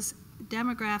 One is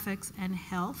demographics and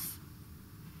health,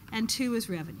 and two is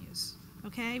revenues.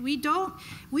 Okay, we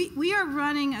are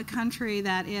running a country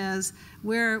that is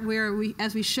where we,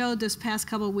 as we showed this past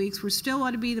couple of weeks, we still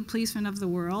want to be the policeman of the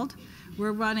world.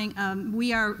 We're running.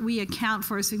 We account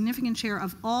for a significant share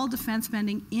of all defense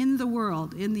spending in the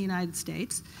world in the United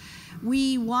States.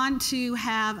 We want to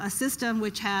have a system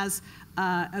which has.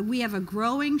 We have a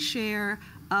growing share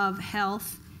of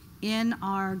health in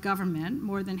our government.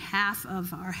 More than half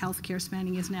of our healthcare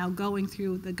spending is now going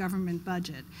through the government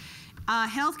budget.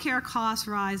 Healthcare costs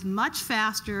rise much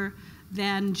faster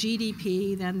than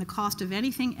GDP, than the cost of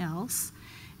anything else.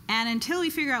 And until we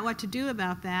figure out what to do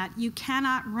about that, you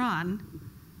cannot run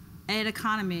an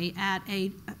economy at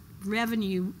a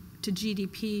revenue to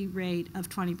GDP rate of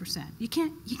 20%. You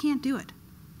can't do it.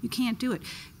 You can't do it.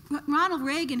 Ronald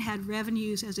Reagan had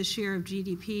revenues as a share of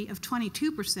GDP of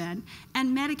 22%,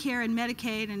 and Medicare and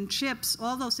Medicaid and CHIPS,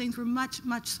 all those things were much,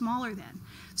 much smaller then.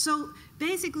 So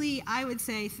basically, I would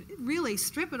say really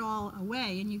strip it all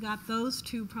away, and you got those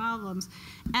two problems.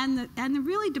 And the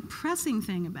really depressing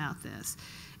thing about this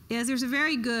is there's a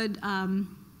very good,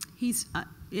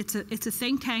 it's a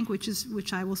think tank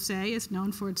which I will say is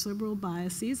known for its liberal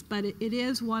biases, but it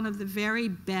is one of the very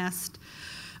best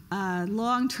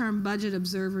long-term budget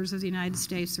observers of the United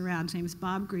States around. His name is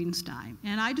Bob Greenstein.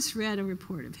 And I just read a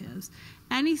report of his.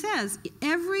 And he says,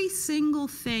 every single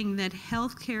thing that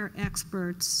healthcare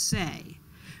experts say,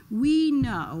 we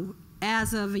know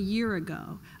as of a year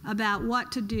ago about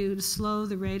what to do to slow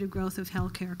the rate of growth of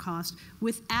healthcare costs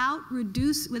without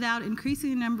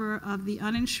increasing the number of the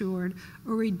uninsured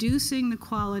or reducing the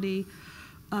quality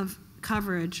of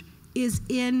coverage is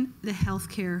in the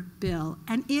healthcare bill,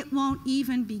 and it won't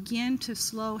even begin to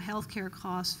slow healthcare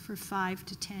costs for 5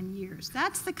 to 10 years.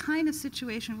 That's the kind of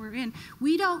situation we're in.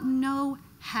 We don't know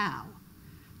how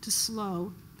to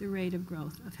slow the rate of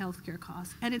growth of healthcare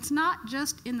costs, and it's not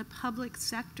just in the public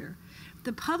sector.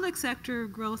 The public sector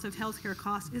growth of healthcare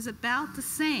costs is about the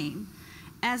same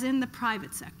as in the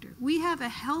private sector. We have a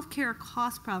healthcare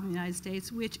cost problem in the United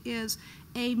States, which is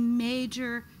a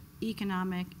major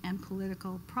economic and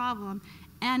political problem,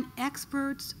 and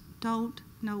experts don't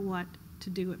know what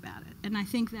to do about it. And I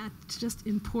think that's just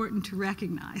important to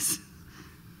recognize.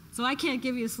 So I can't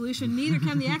give you a solution, neither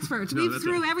can the experts. No, we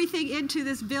threw everything into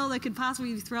this bill that could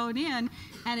possibly be thrown in,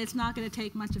 and it's not going to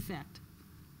take much effect.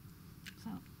 So.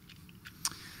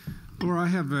 Laura, I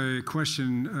have a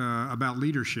question about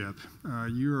leadership.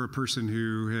 You're a person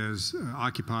who has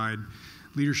occupied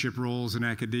leadership roles in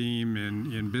academia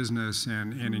and in business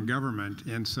and in government.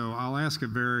 And so I'll ask a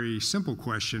very simple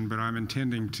question, but I'm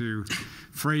intending to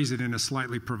phrase it in a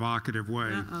slightly provocative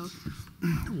way. Uh-oh.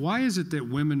 Why is it that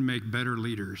women make better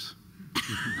leaders?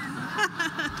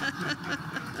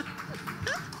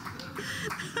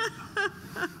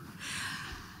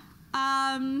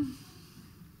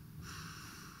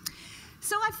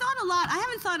 So I've thought a lot. I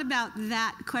haven't thought about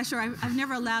that question, or I've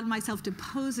never allowed myself to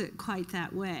pose it quite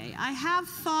that way. I have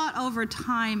thought over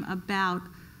time about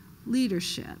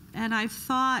leadership, and I've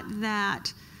thought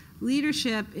that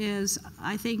leadership is,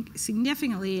 I think,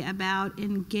 significantly about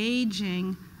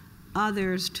engaging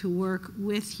others to work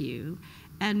with you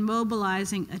and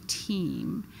mobilizing a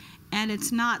team. And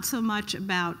it's not so much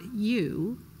about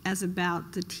you as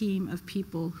about the team of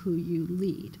people who you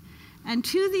lead. And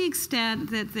to the extent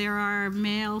that there are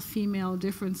male-female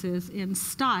differences in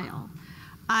style,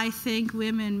 I think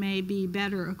women may be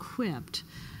better equipped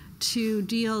to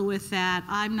deal with that.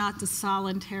 I'm not the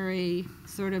solitary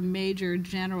sort of major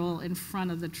general in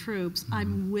front of the troops.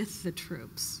 I'm with the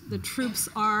troops. The troops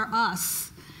are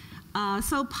us.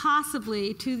 So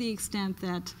possibly, to the extent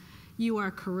that you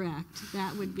are correct,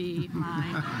 that would be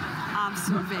my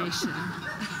observation.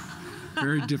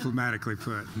 Very diplomatically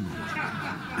put.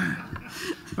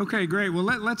 Okay, great. Well,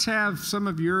 let's have some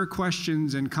of your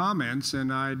questions and comments,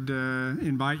 and I'd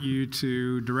invite you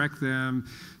to direct them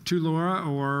to Laura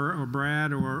or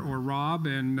Brad or Rob.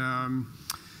 And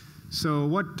so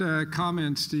what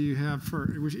comments do you have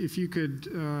for, if you could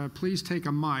please take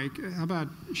a mic. How about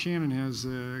Shannon has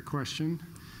a question?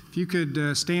 If you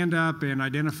could stand up and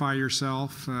identify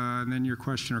yourself, and then your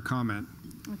question or comment.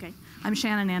 Okay. I'm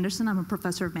Shannon Anderson. I'm a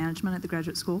professor of management at the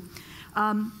graduate school.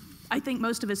 I think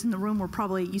most of us in the room were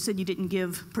probably, you said you didn't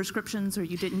give prescriptions or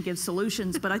you didn't give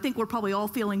solutions, but I think we're probably all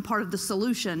feeling part of the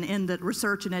solution in that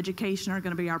research and education are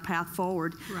going to be our path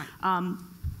forward. Right.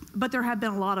 But there have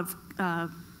been a lot of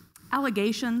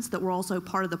allegations that were also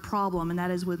part of the problem, and that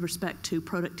is with respect to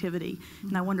productivity.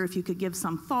 And I wonder if you could give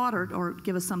some thought or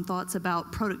give us some thoughts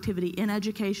about productivity in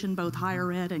education, both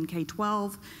higher ed and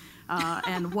K-12,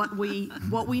 and what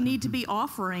we need to be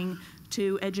offering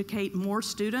to educate more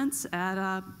students at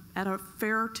a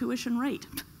fair tuition rate.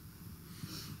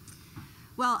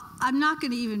 Well, I'm not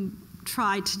going to even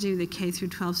try to do the K through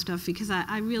 12 stuff because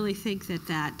I really think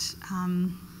that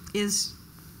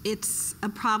it's a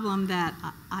problem that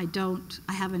I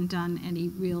haven't done any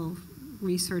real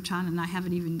research on, and I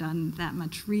haven't even done that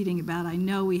much reading about. I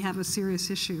know we have a serious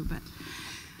issue, but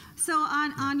so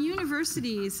on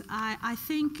universities, I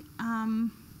think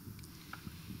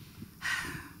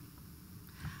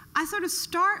I sort of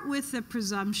start with the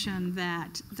presumption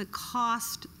that the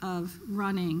cost of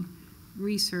running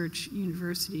research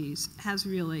universities has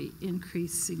really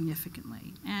increased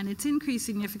significantly. And it's increased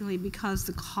significantly because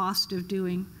the cost of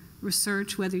doing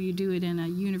research, whether you do it in a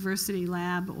university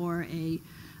lab or a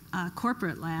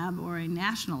corporate lab or a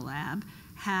national lab,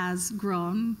 has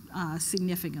grown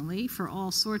significantly for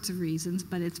all sorts of reasons,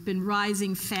 but it's been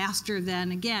rising faster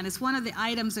than, again, it's one of the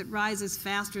items that rises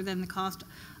faster than the cost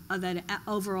of that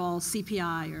overall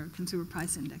CPI or consumer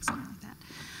price index, something like that.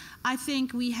 I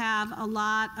think we have a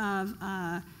lot of,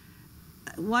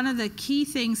 one of the key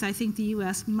things I think the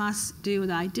U.S. must do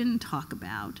that I didn't talk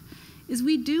about is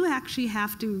we do actually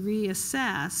have to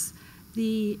reassess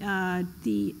the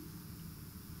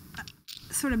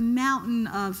sort of mountain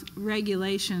of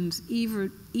regulations,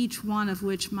 each one of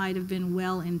which might have been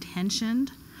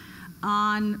well-intentioned,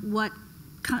 on what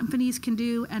companies can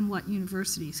do and what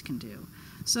universities can do.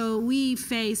 So we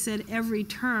face at every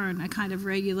turn a kind of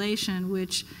regulation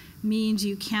which means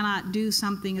you cannot do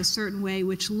something a certain way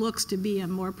which looks to be a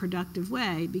more productive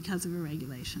way because of a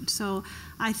regulation. So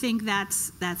I think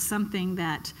that's something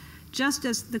that, just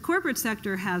as the corporate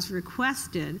sector has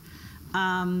requested,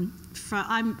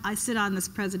 I sit on this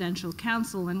presidential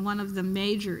council, and one of the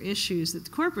major issues that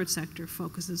the corporate sector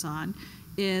focuses on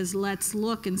is let's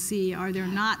look and see, are there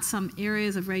not some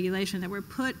areas of regulation that were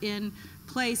put in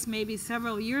place maybe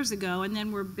several years ago and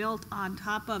then were built on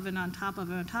top of and on top of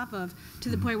and on top of to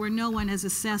the point where no one has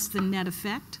assessed the net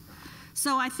effect.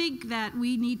 So I think that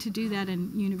we need to do that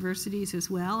in universities as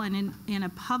well. And in a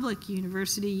public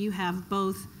university, you have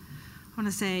both, I want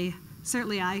to say,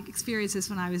 certainly I experienced this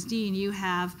when I was dean, you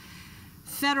have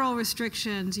federal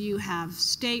restrictions, you have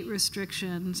state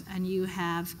restrictions, and you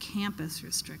have campus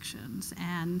restrictions.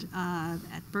 And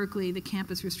at Berkeley, the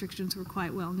campus restrictions were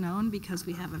quite well known because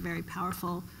we have a very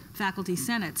powerful faculty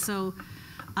senate. So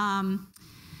I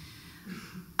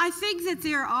think that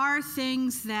there are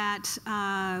things that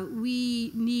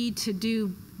we need to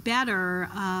do better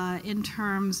in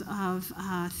terms of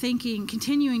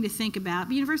continuing to think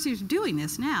about, universities are doing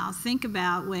this now, think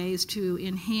about ways to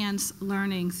enhance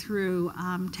learning through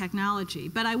technology.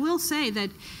 But I will say that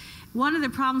one of the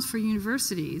problems for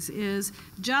universities is,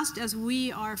 just as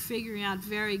we are figuring out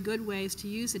very good ways to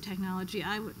use the technology,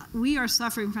 we are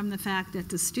suffering from the fact that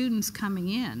the students coming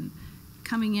in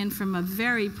from a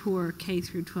very poor K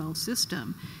through 12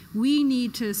 system, we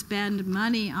need to spend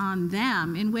money on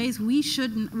them in ways we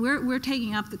shouldn't. We're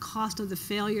taking up the cost of the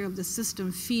failure of the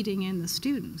system feeding in the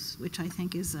students, which I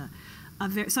think is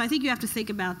so I think you have to think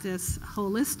about this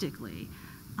holistically.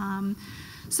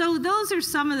 So those are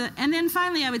some of the, and then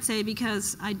finally I would say,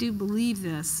 because I do believe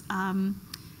this,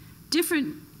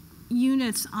 different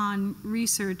units on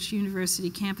research university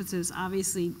campuses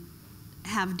obviously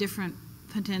have different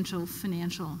potential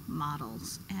financial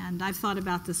models. And I've thought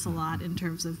about this a lot in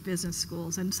terms of business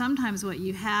schools. And sometimes what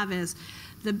you have is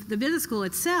the business school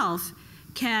itself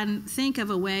can think of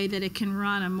a way that it can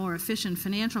run a more efficient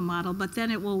financial model, but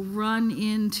then it will run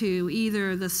into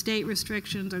either the state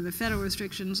restrictions or the federal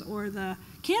restrictions or the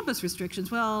campus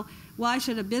restrictions. Well, why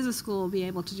should a business school be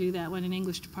able to do that when an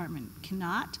English department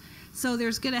cannot? So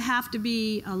there's going to have to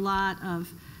be a lot of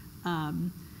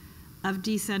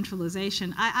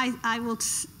decentralization. I will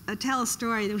tell a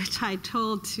story which I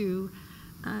told to,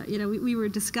 we were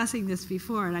discussing this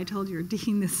before, and I told your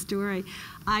dean this story.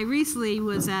 I recently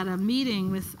was at a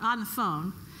meeting on the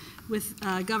phone with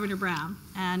Governor Brown,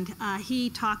 and he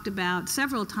talked about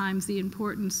several times the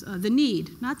importance, the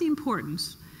need, not the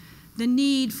importance, the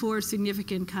need for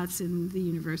significant cuts in the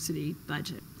university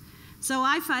budget. So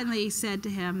I finally said to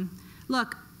him,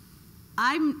 look,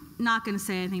 I'm not going to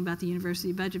say anything about the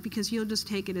university budget because you'll just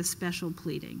take it as special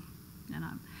pleading.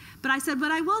 But I said,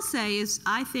 what I will say is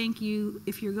I think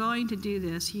if you're going to do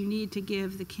this, you need to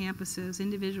give the campuses,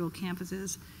 individual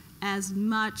campuses, as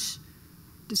much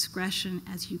discretion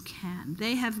as you can.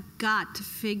 They have got to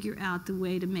figure out the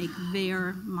way to make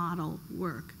their model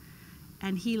work.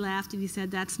 And he laughed and he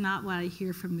said, that's not what I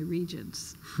hear from the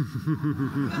regents.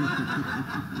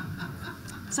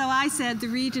 So I said, the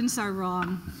regents are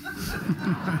wrong.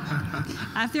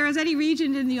 If there is any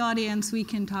regent in the audience, we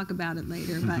can talk about it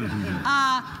later. But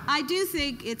I do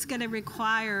think it's going to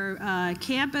require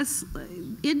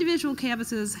individual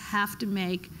campuses have to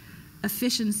make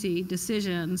efficiency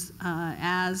decisions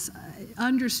as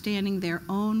understanding their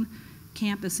own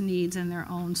campus needs and their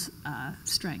own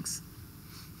strengths.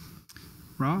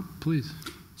 Rob, please.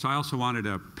 So I also wanted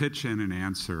to pitch in an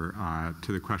answer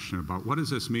to the question about what does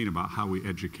this mean about how we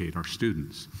educate our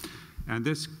students? And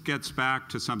this gets back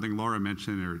to something Laura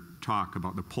mentioned in her talk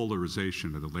about the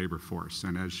polarization of the labor force.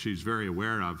 And as she's very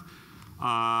aware of,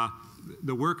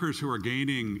 the workers who are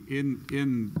gaining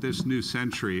in this new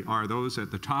century are those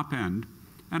at the top end,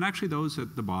 and actually those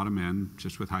at the bottom end,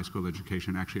 just with high school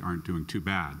education, actually aren't doing too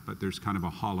bad, but there's kind of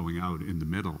a hollowing out in the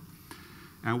middle.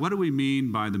 And what do we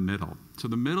mean by the middle? So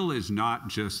the middle is not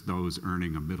just those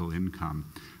earning a middle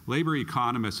income. Labor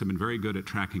economists have been very good at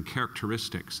tracking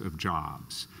characteristics of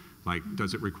jobs, like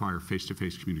does it require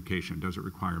face-to-face communication? Does it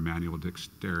require manual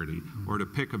dexterity? Or to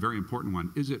pick a very important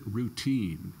one, is it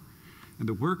routine? And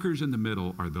the workers in the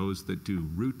middle are those that do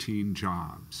routine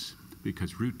jobs,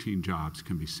 because routine jobs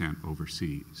can be sent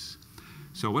overseas.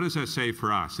 So what does that say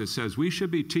for us? It says we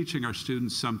should be teaching our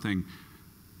students something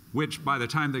which by the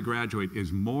time they graduate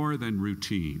is more than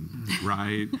routine,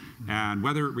 right? And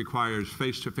whether it requires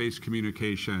face-to-face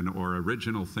communication or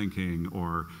original thinking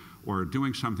or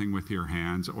doing something with your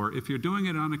hands, or if you're doing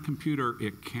it on a computer,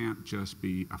 it can't just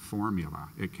be a formula.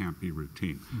 It can't be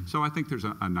routine. So I think there's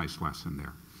a nice lesson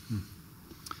there.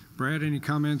 Brad, any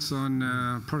comments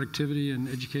on productivity in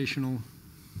educational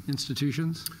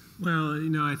institutions? Well,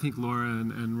 I think Laura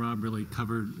and Rob really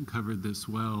covered this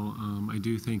well. I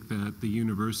do think that the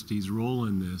university's role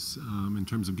in this, in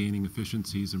terms of gaining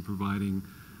efficiencies and providing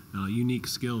unique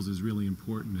skills, is really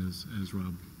important, as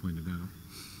Rob pointed out.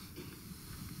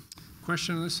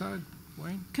 Question on this side,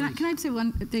 Wayne? Can I say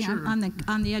one thing? Sure.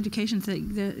 on the education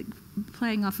thing,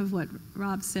 playing off of what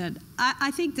Rob said? I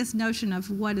think this notion of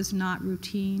what is not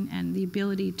routine and the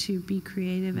ability to be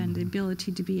creative and the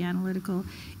ability to be analytical,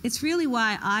 it's really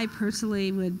why I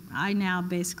personally I now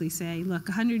basically say, look,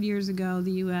 100 years ago,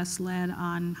 the U.S. led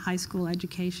on high school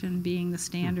education being the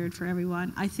standard for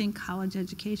everyone. I think college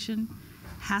education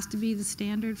has to be the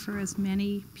standard for as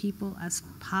many people as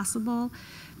possible,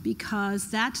 because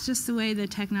that's just the way the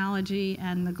technology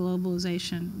and the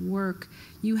globalization work.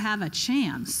 You have a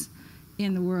chance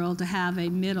in the world to have a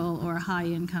middle or a high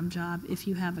income job if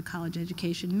you have a college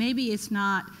education. Maybe it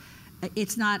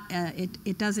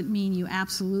doesn't mean you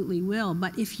absolutely will,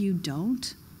 but if you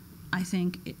don't, I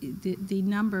think the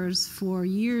numbers for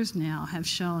years now have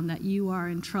shown that you are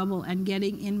in trouble and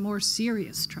getting in more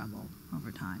serious trouble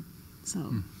over time.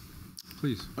 So,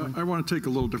 Please. I want to take a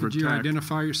little different Could you tack.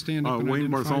 identify your stand up and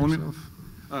Wayne identify Bartholomew.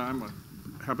 yourself?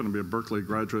 Happen to be a Berkeley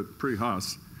graduate,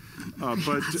 pre-Haas.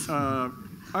 But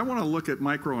I want to look at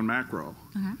micro and macro.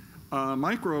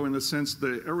 Micro, in the sense,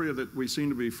 the area that we seem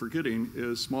to be forgetting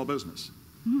is small business.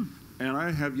 And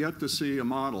I have yet to see a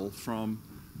model from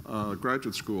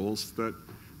graduate schools that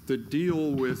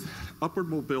deal with upward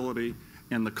mobility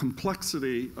and the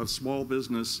complexity of small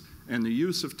business and the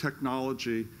use of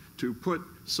technology to put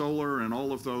solar and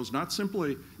all of those, not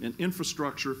simply an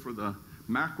infrastructure for the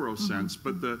macro sense,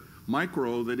 but the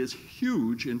micro that is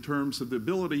huge in terms of the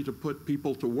ability to put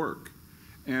people to work.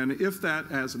 And if that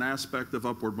as an aspect of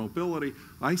upward mobility,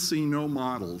 I see no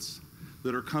models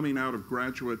that are coming out of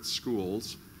graduate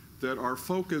schools that are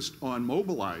focused on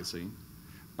mobilizing.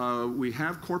 We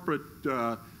have corporate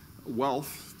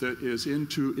wealth that is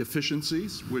into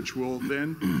efficiencies, which will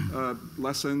then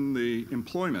lessen the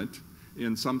employment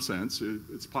in some sense.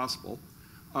 It's possible.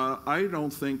 I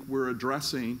don't think we're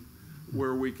addressing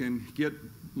where we can get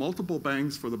multiple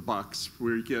bangs for the bucks,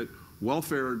 where we get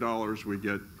welfare dollars, we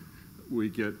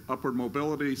get upward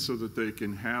mobility so that they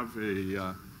can have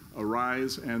a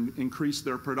rise and increase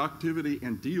their productivity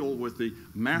and deal with the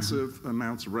massive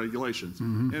amounts of regulations.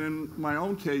 And in my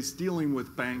own case, dealing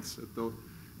with banks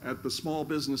at the small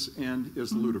business end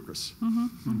is ludicrous.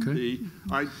 Okay.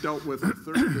 I dealt with a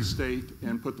third of the state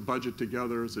and put the budget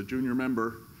together as a junior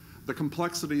member. The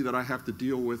complexity that I have to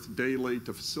deal with daily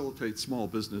to facilitate small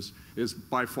business is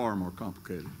by far more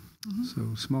complicated.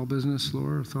 So small business,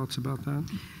 Laura, thoughts about that?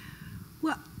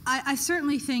 well, I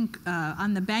certainly think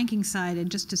on the banking side, and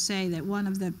just to say that one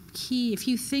of the key, if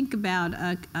you think about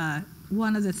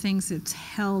one of the things that's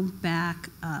held back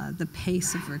the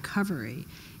pace of recovery,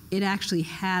 it actually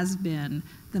has been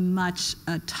the much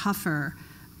tougher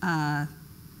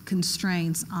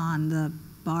constraints on the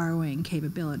borrowing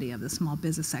capability of the small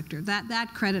business sector.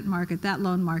 That credit market, that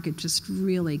loan market just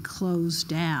really closed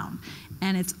down.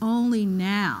 And it's only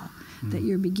now that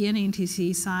you're beginning to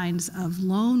see signs of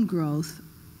loan growth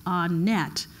on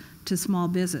net to small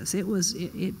business. It was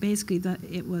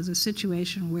a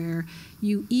situation where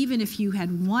you, even if you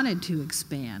had wanted to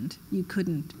expand, you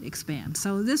couldn't expand.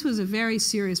 So this was a very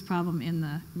serious problem in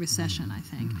the recession, I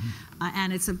think,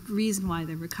 and it's a reason why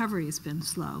the recovery has been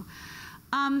slow.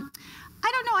 I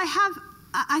don't know.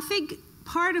 I think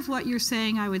part of what you're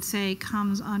saying, I would say,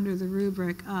 comes under the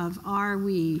rubric of, are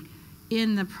we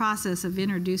in the process of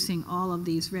introducing all of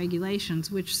these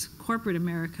regulations, which corporate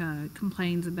America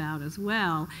complains about as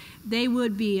well? They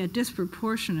would be a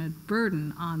disproportionate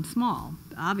burden on small,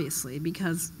 obviously,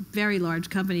 because very large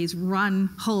companies run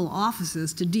whole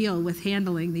offices to deal with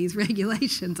handling these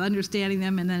regulations, understanding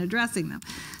them, and then addressing them.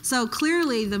 So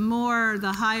clearly,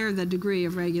 the higher the degree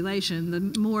of regulation,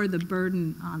 the more the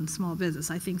burden on small business.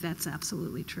 I think that's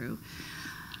absolutely true.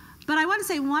 But I want to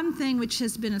say one thing which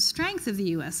has been a strength of the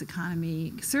U.S.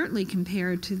 economy, certainly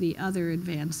compared to the other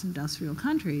advanced industrial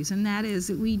countries, and that is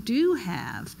that we do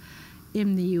have,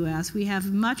 in the U.S., we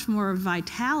have much more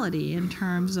vitality in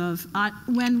terms of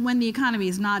when the economy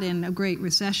is not in a great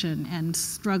recession and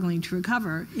struggling to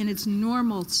recover in its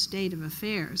normal state of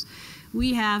affairs.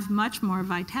 We have much more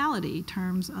vitality in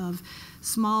terms of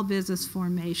small business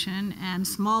formation and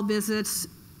small business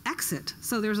exit.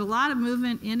 So there's a lot of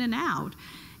movement in and out.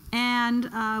 And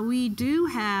we do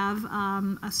have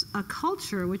a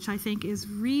culture which I think is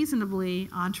reasonably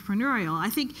entrepreneurial. I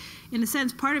think, in a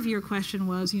sense, part of your question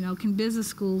was, can business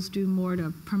schools do more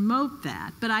to promote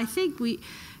that? But I think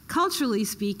culturally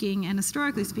speaking and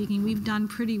historically speaking, we've done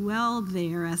pretty well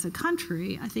there as a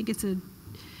country. I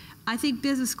think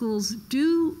business schools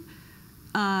do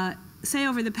say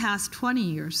over the past 20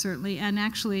 years, certainly, and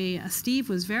actually Steve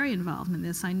was very involved in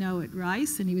this. I know at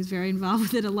Rice, and he was very involved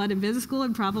with it at London Business School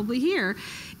and probably here,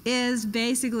 is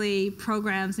basically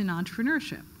programs in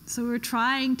entrepreneurship. So we're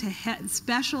trying to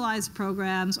specialized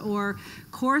programs or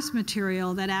course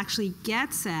material that actually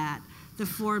gets at the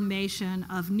formation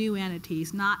of new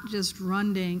entities, not just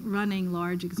running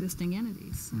large existing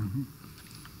entities.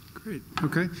 Great.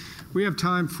 Okay. We have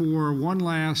time for one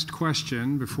last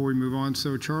question before we move on.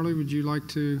 So, Charlie, would you like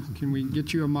to, can we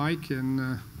get you a mic?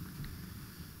 And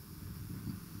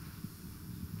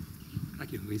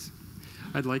Thank you, Lisa.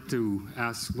 I'd like to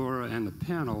ask Laura and the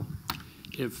panel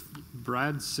if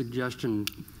Brad's suggestion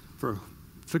for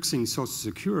fixing Social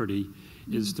Security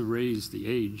is to raise the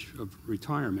age of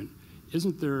retirement.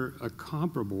 Isn't there a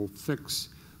comparable fix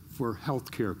for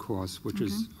health care costs, which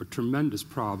is a tremendous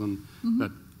problem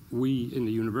that we in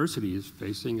the university is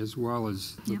facing, as well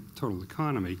as the total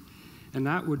economy, and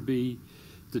that would be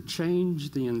to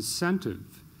change the incentive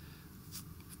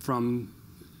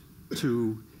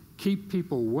to keep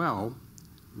people well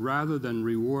rather than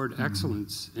reward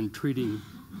excellence in treating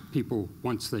people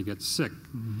once they get sick.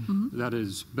 That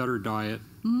is better diet,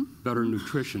 better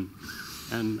nutrition.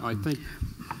 And I think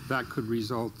that could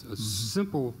result a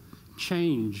simple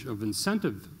change of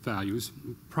incentive values,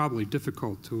 probably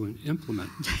difficult to implement,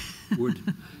 would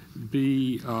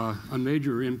be a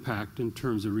major impact in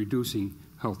terms of reducing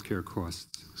healthcare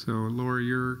costs. So, Laura,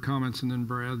 your comments and then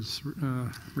Brad's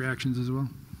reactions as well.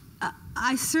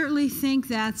 I certainly think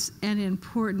that's an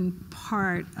important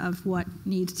part of what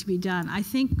needs to be done. I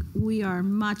think we are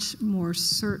much more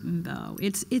certain, though.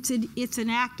 It's an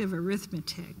act of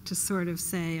arithmetic to sort of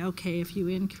say, okay, if you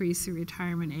increase the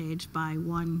retirement age by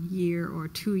 1 year or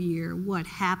 2 years, what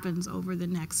happens over the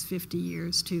next 50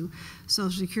 years to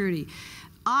Social Security?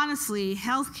 Honestly,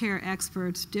 healthcare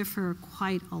experts differ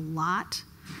quite a lot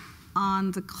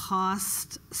on the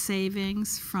cost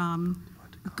savings from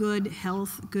good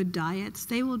health, good diets.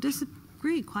 They will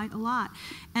disagree quite a lot.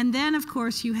 And then, of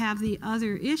course, you have the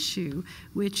other issue,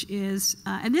 which is,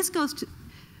 and this goes to,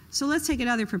 so let's take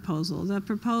another proposal, the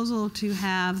proposal to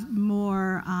have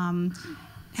more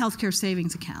healthcare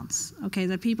savings accounts, okay,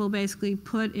 that people basically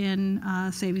put in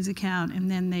a savings account and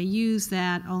then they use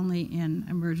that only in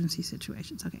emergency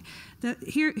situations, okay.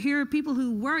 Here are people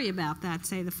who worry about that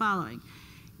say the following: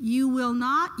 you will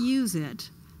not use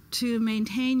it to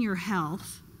maintain your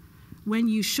health when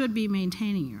you should be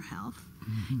maintaining your health.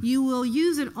 You will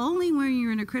use it only when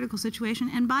you're in a critical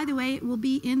situation, and by the way, it will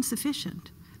be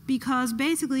insufficient because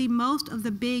basically most of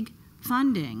the big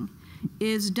funding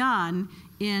is done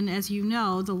in, as you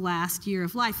know, the last year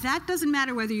of life. That doesn't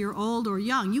matter whether you're old or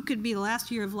young. You could be the last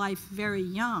year of life very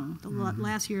young, the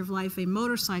last year of life a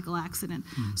motorcycle accident.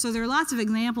 So there are lots of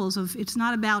examples of, it's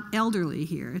not about elderly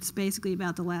here. It's basically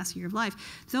about the last year of life.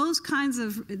 Those kinds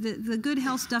of, the good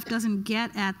health stuff doesn't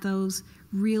get at those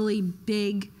really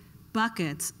big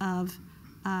buckets of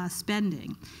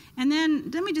spending. And then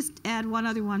let me just add one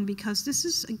other one, because this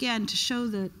is, again, to show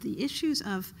the issues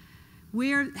of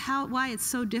why it's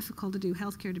so difficult to do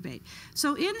healthcare debate.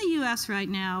 So in the U.S. right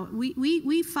now,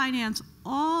 we finance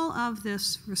all of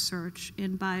this research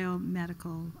in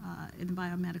biomedical, in the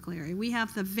biomedical area. We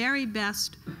have the very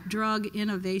best drug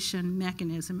innovation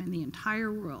mechanism in the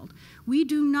entire world. We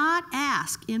do not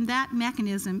ask in that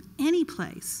mechanism any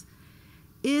place,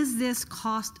 is this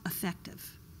cost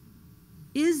effective?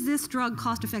 Is this drug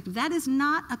cost effective? That is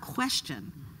not a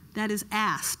question that is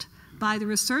asked by the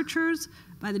researchers,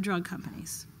 by the drug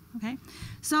companies, okay?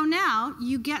 So now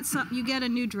you get a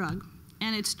new drug,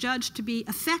 and it's judged to be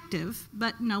effective,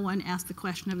 but no one asked the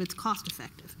question of its cost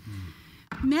effective.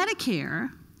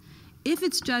 Medicare, if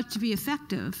it's judged to be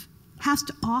effective, has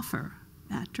to offer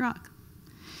that drug.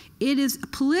 It is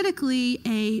politically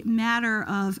a matter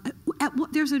of,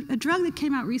 there's a drug that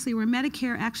came out recently where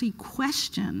Medicare actually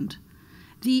questioned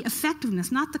the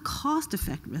effectiveness, not the cost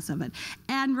effectiveness of it.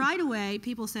 And right away,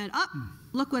 people said, oh,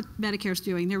 look what Medicare's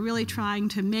doing. They're really trying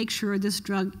to make sure this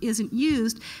drug isn't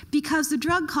used, because the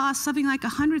drug costs something like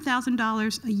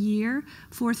 $100,000 a year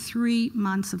for 3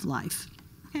 months of life.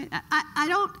 Okay?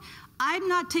 I'm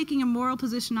not taking a moral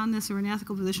position on this or an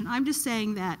ethical position. I'm just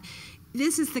saying that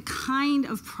this is the kind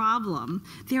of problem.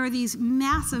 There are these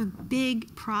massive,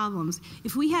 big problems.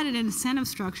 If we had an incentive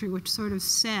structure which sort of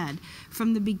said,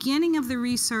 from the beginning of the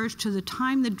research to the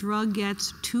time the drug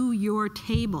gets to your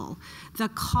table, the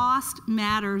cost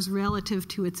matters relative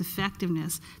to its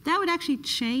effectiveness, that would actually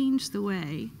change the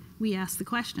way we ask the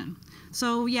question.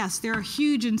 So yes, there are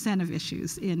huge incentive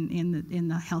issues in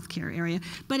the healthcare area,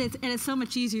 but it's so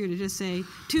much easier to just say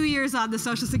 2 years on the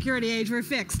Social Security age, we're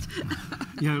fixed.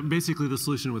 Yeah, basically the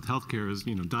solution with healthcare is,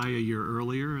 die a year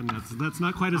earlier, and that's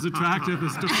not quite as attractive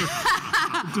as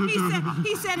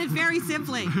he said it very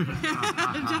simply.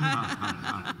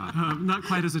 Not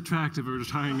quite as attractive as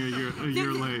retiring a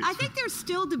year late. I think there's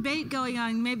still debate going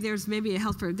on. Maybe a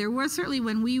health problem. There was certainly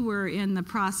when we were in the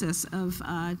process of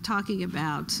talking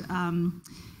about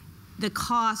the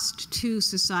cost to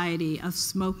society of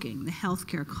smoking, the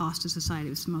healthcare cost to society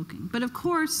of smoking. But of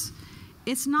course,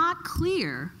 it's not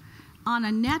clear on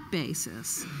a net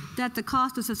basis that the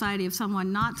cost of society of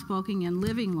someone not smoking and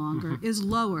living longer is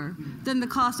lower than the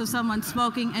cost of someone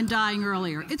smoking and dying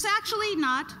earlier. It's actually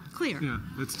not clear. Yeah,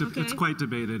 it's quite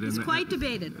debated. It's quite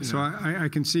debated. So I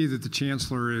can see that the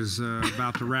Chancellor is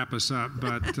about to wrap us up,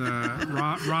 but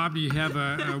Rob, do you have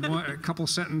a couple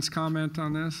sentence comment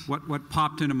on this? What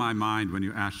popped into my mind when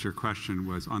you asked your question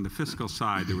was, on the fiscal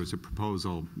side, there was a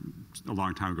proposal a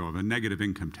long time ago of a negative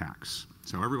income tax.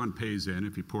 So everyone pays in.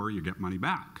 If you're poor, you get money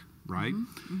back, right?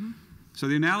 So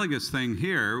the analogous thing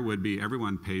here would be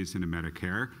everyone pays into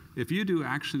Medicare. If you do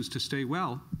actions to stay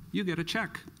well, you get a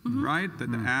check, right?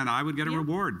 And I would get a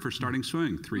reward for starting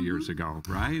swimming 3 years ago,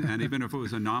 right? And even if it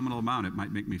was a nominal amount, it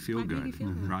might make me feel good,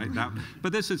 right?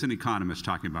 But this is an economist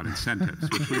talking about incentives,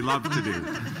 which we love to do.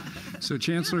 So,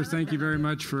 Chancellor, thank you very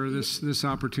much for this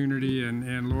opportunity,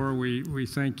 and Laura, we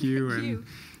thank you. Thank you.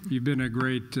 You've been a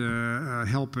great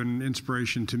help and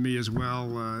inspiration to me as well.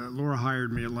 Laura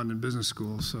hired me at London Business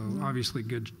School, so obviously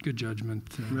good judgment.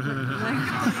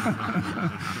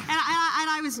 And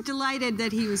I was delighted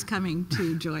that he was coming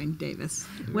to join Davis.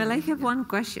 Well, I have one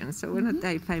question, so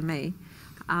if I may.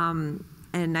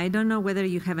 And I don't know whether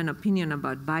you have an opinion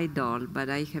about Bayh-Dole, but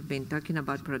I have been talking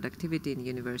about productivity in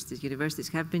universities. Universities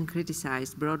have been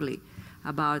criticized broadly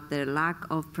about their lack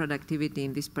of productivity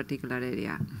in this particular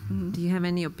area. Do you have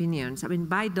any opinions? I mean,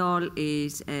 Bayh-Dole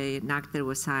is an act that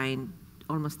was signed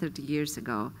almost 30 years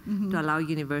ago to allow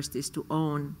universities to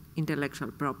own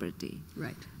intellectual property.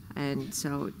 Right. And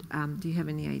so, do you have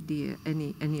any idea,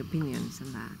 any opinions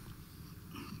on that?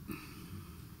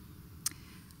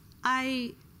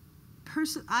 I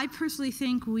personally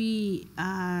think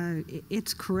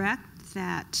it's correct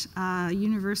that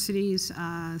universities,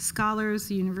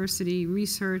 scholars, university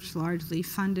research largely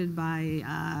funded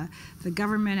by the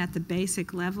government at the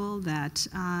basic level, that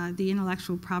the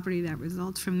intellectual property that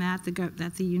results from that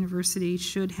the university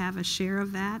should have a share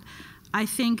of that. I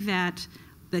think that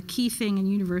the key thing,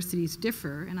 and universities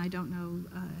differ, and I don't know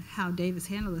how Davis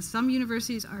handled this. Some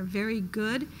universities are very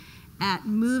good at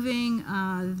moving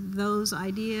those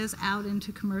ideas out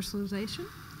into commercialization,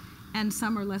 and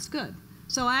some are less good.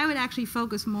 So I would actually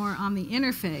focus more on the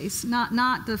interface,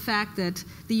 not the fact that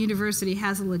the university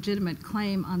has a legitimate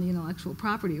claim on the intellectual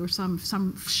property or some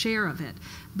share of it,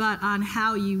 but on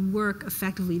how you work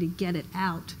effectively to get it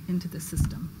out into the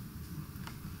system.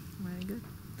 Very good.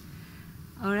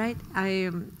 All right, I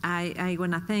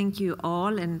want to thank you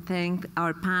all and thank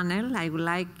our panel. I would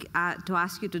like to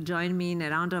ask you to join me in a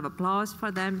round of applause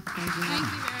for them. Thank you. Thank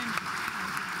you.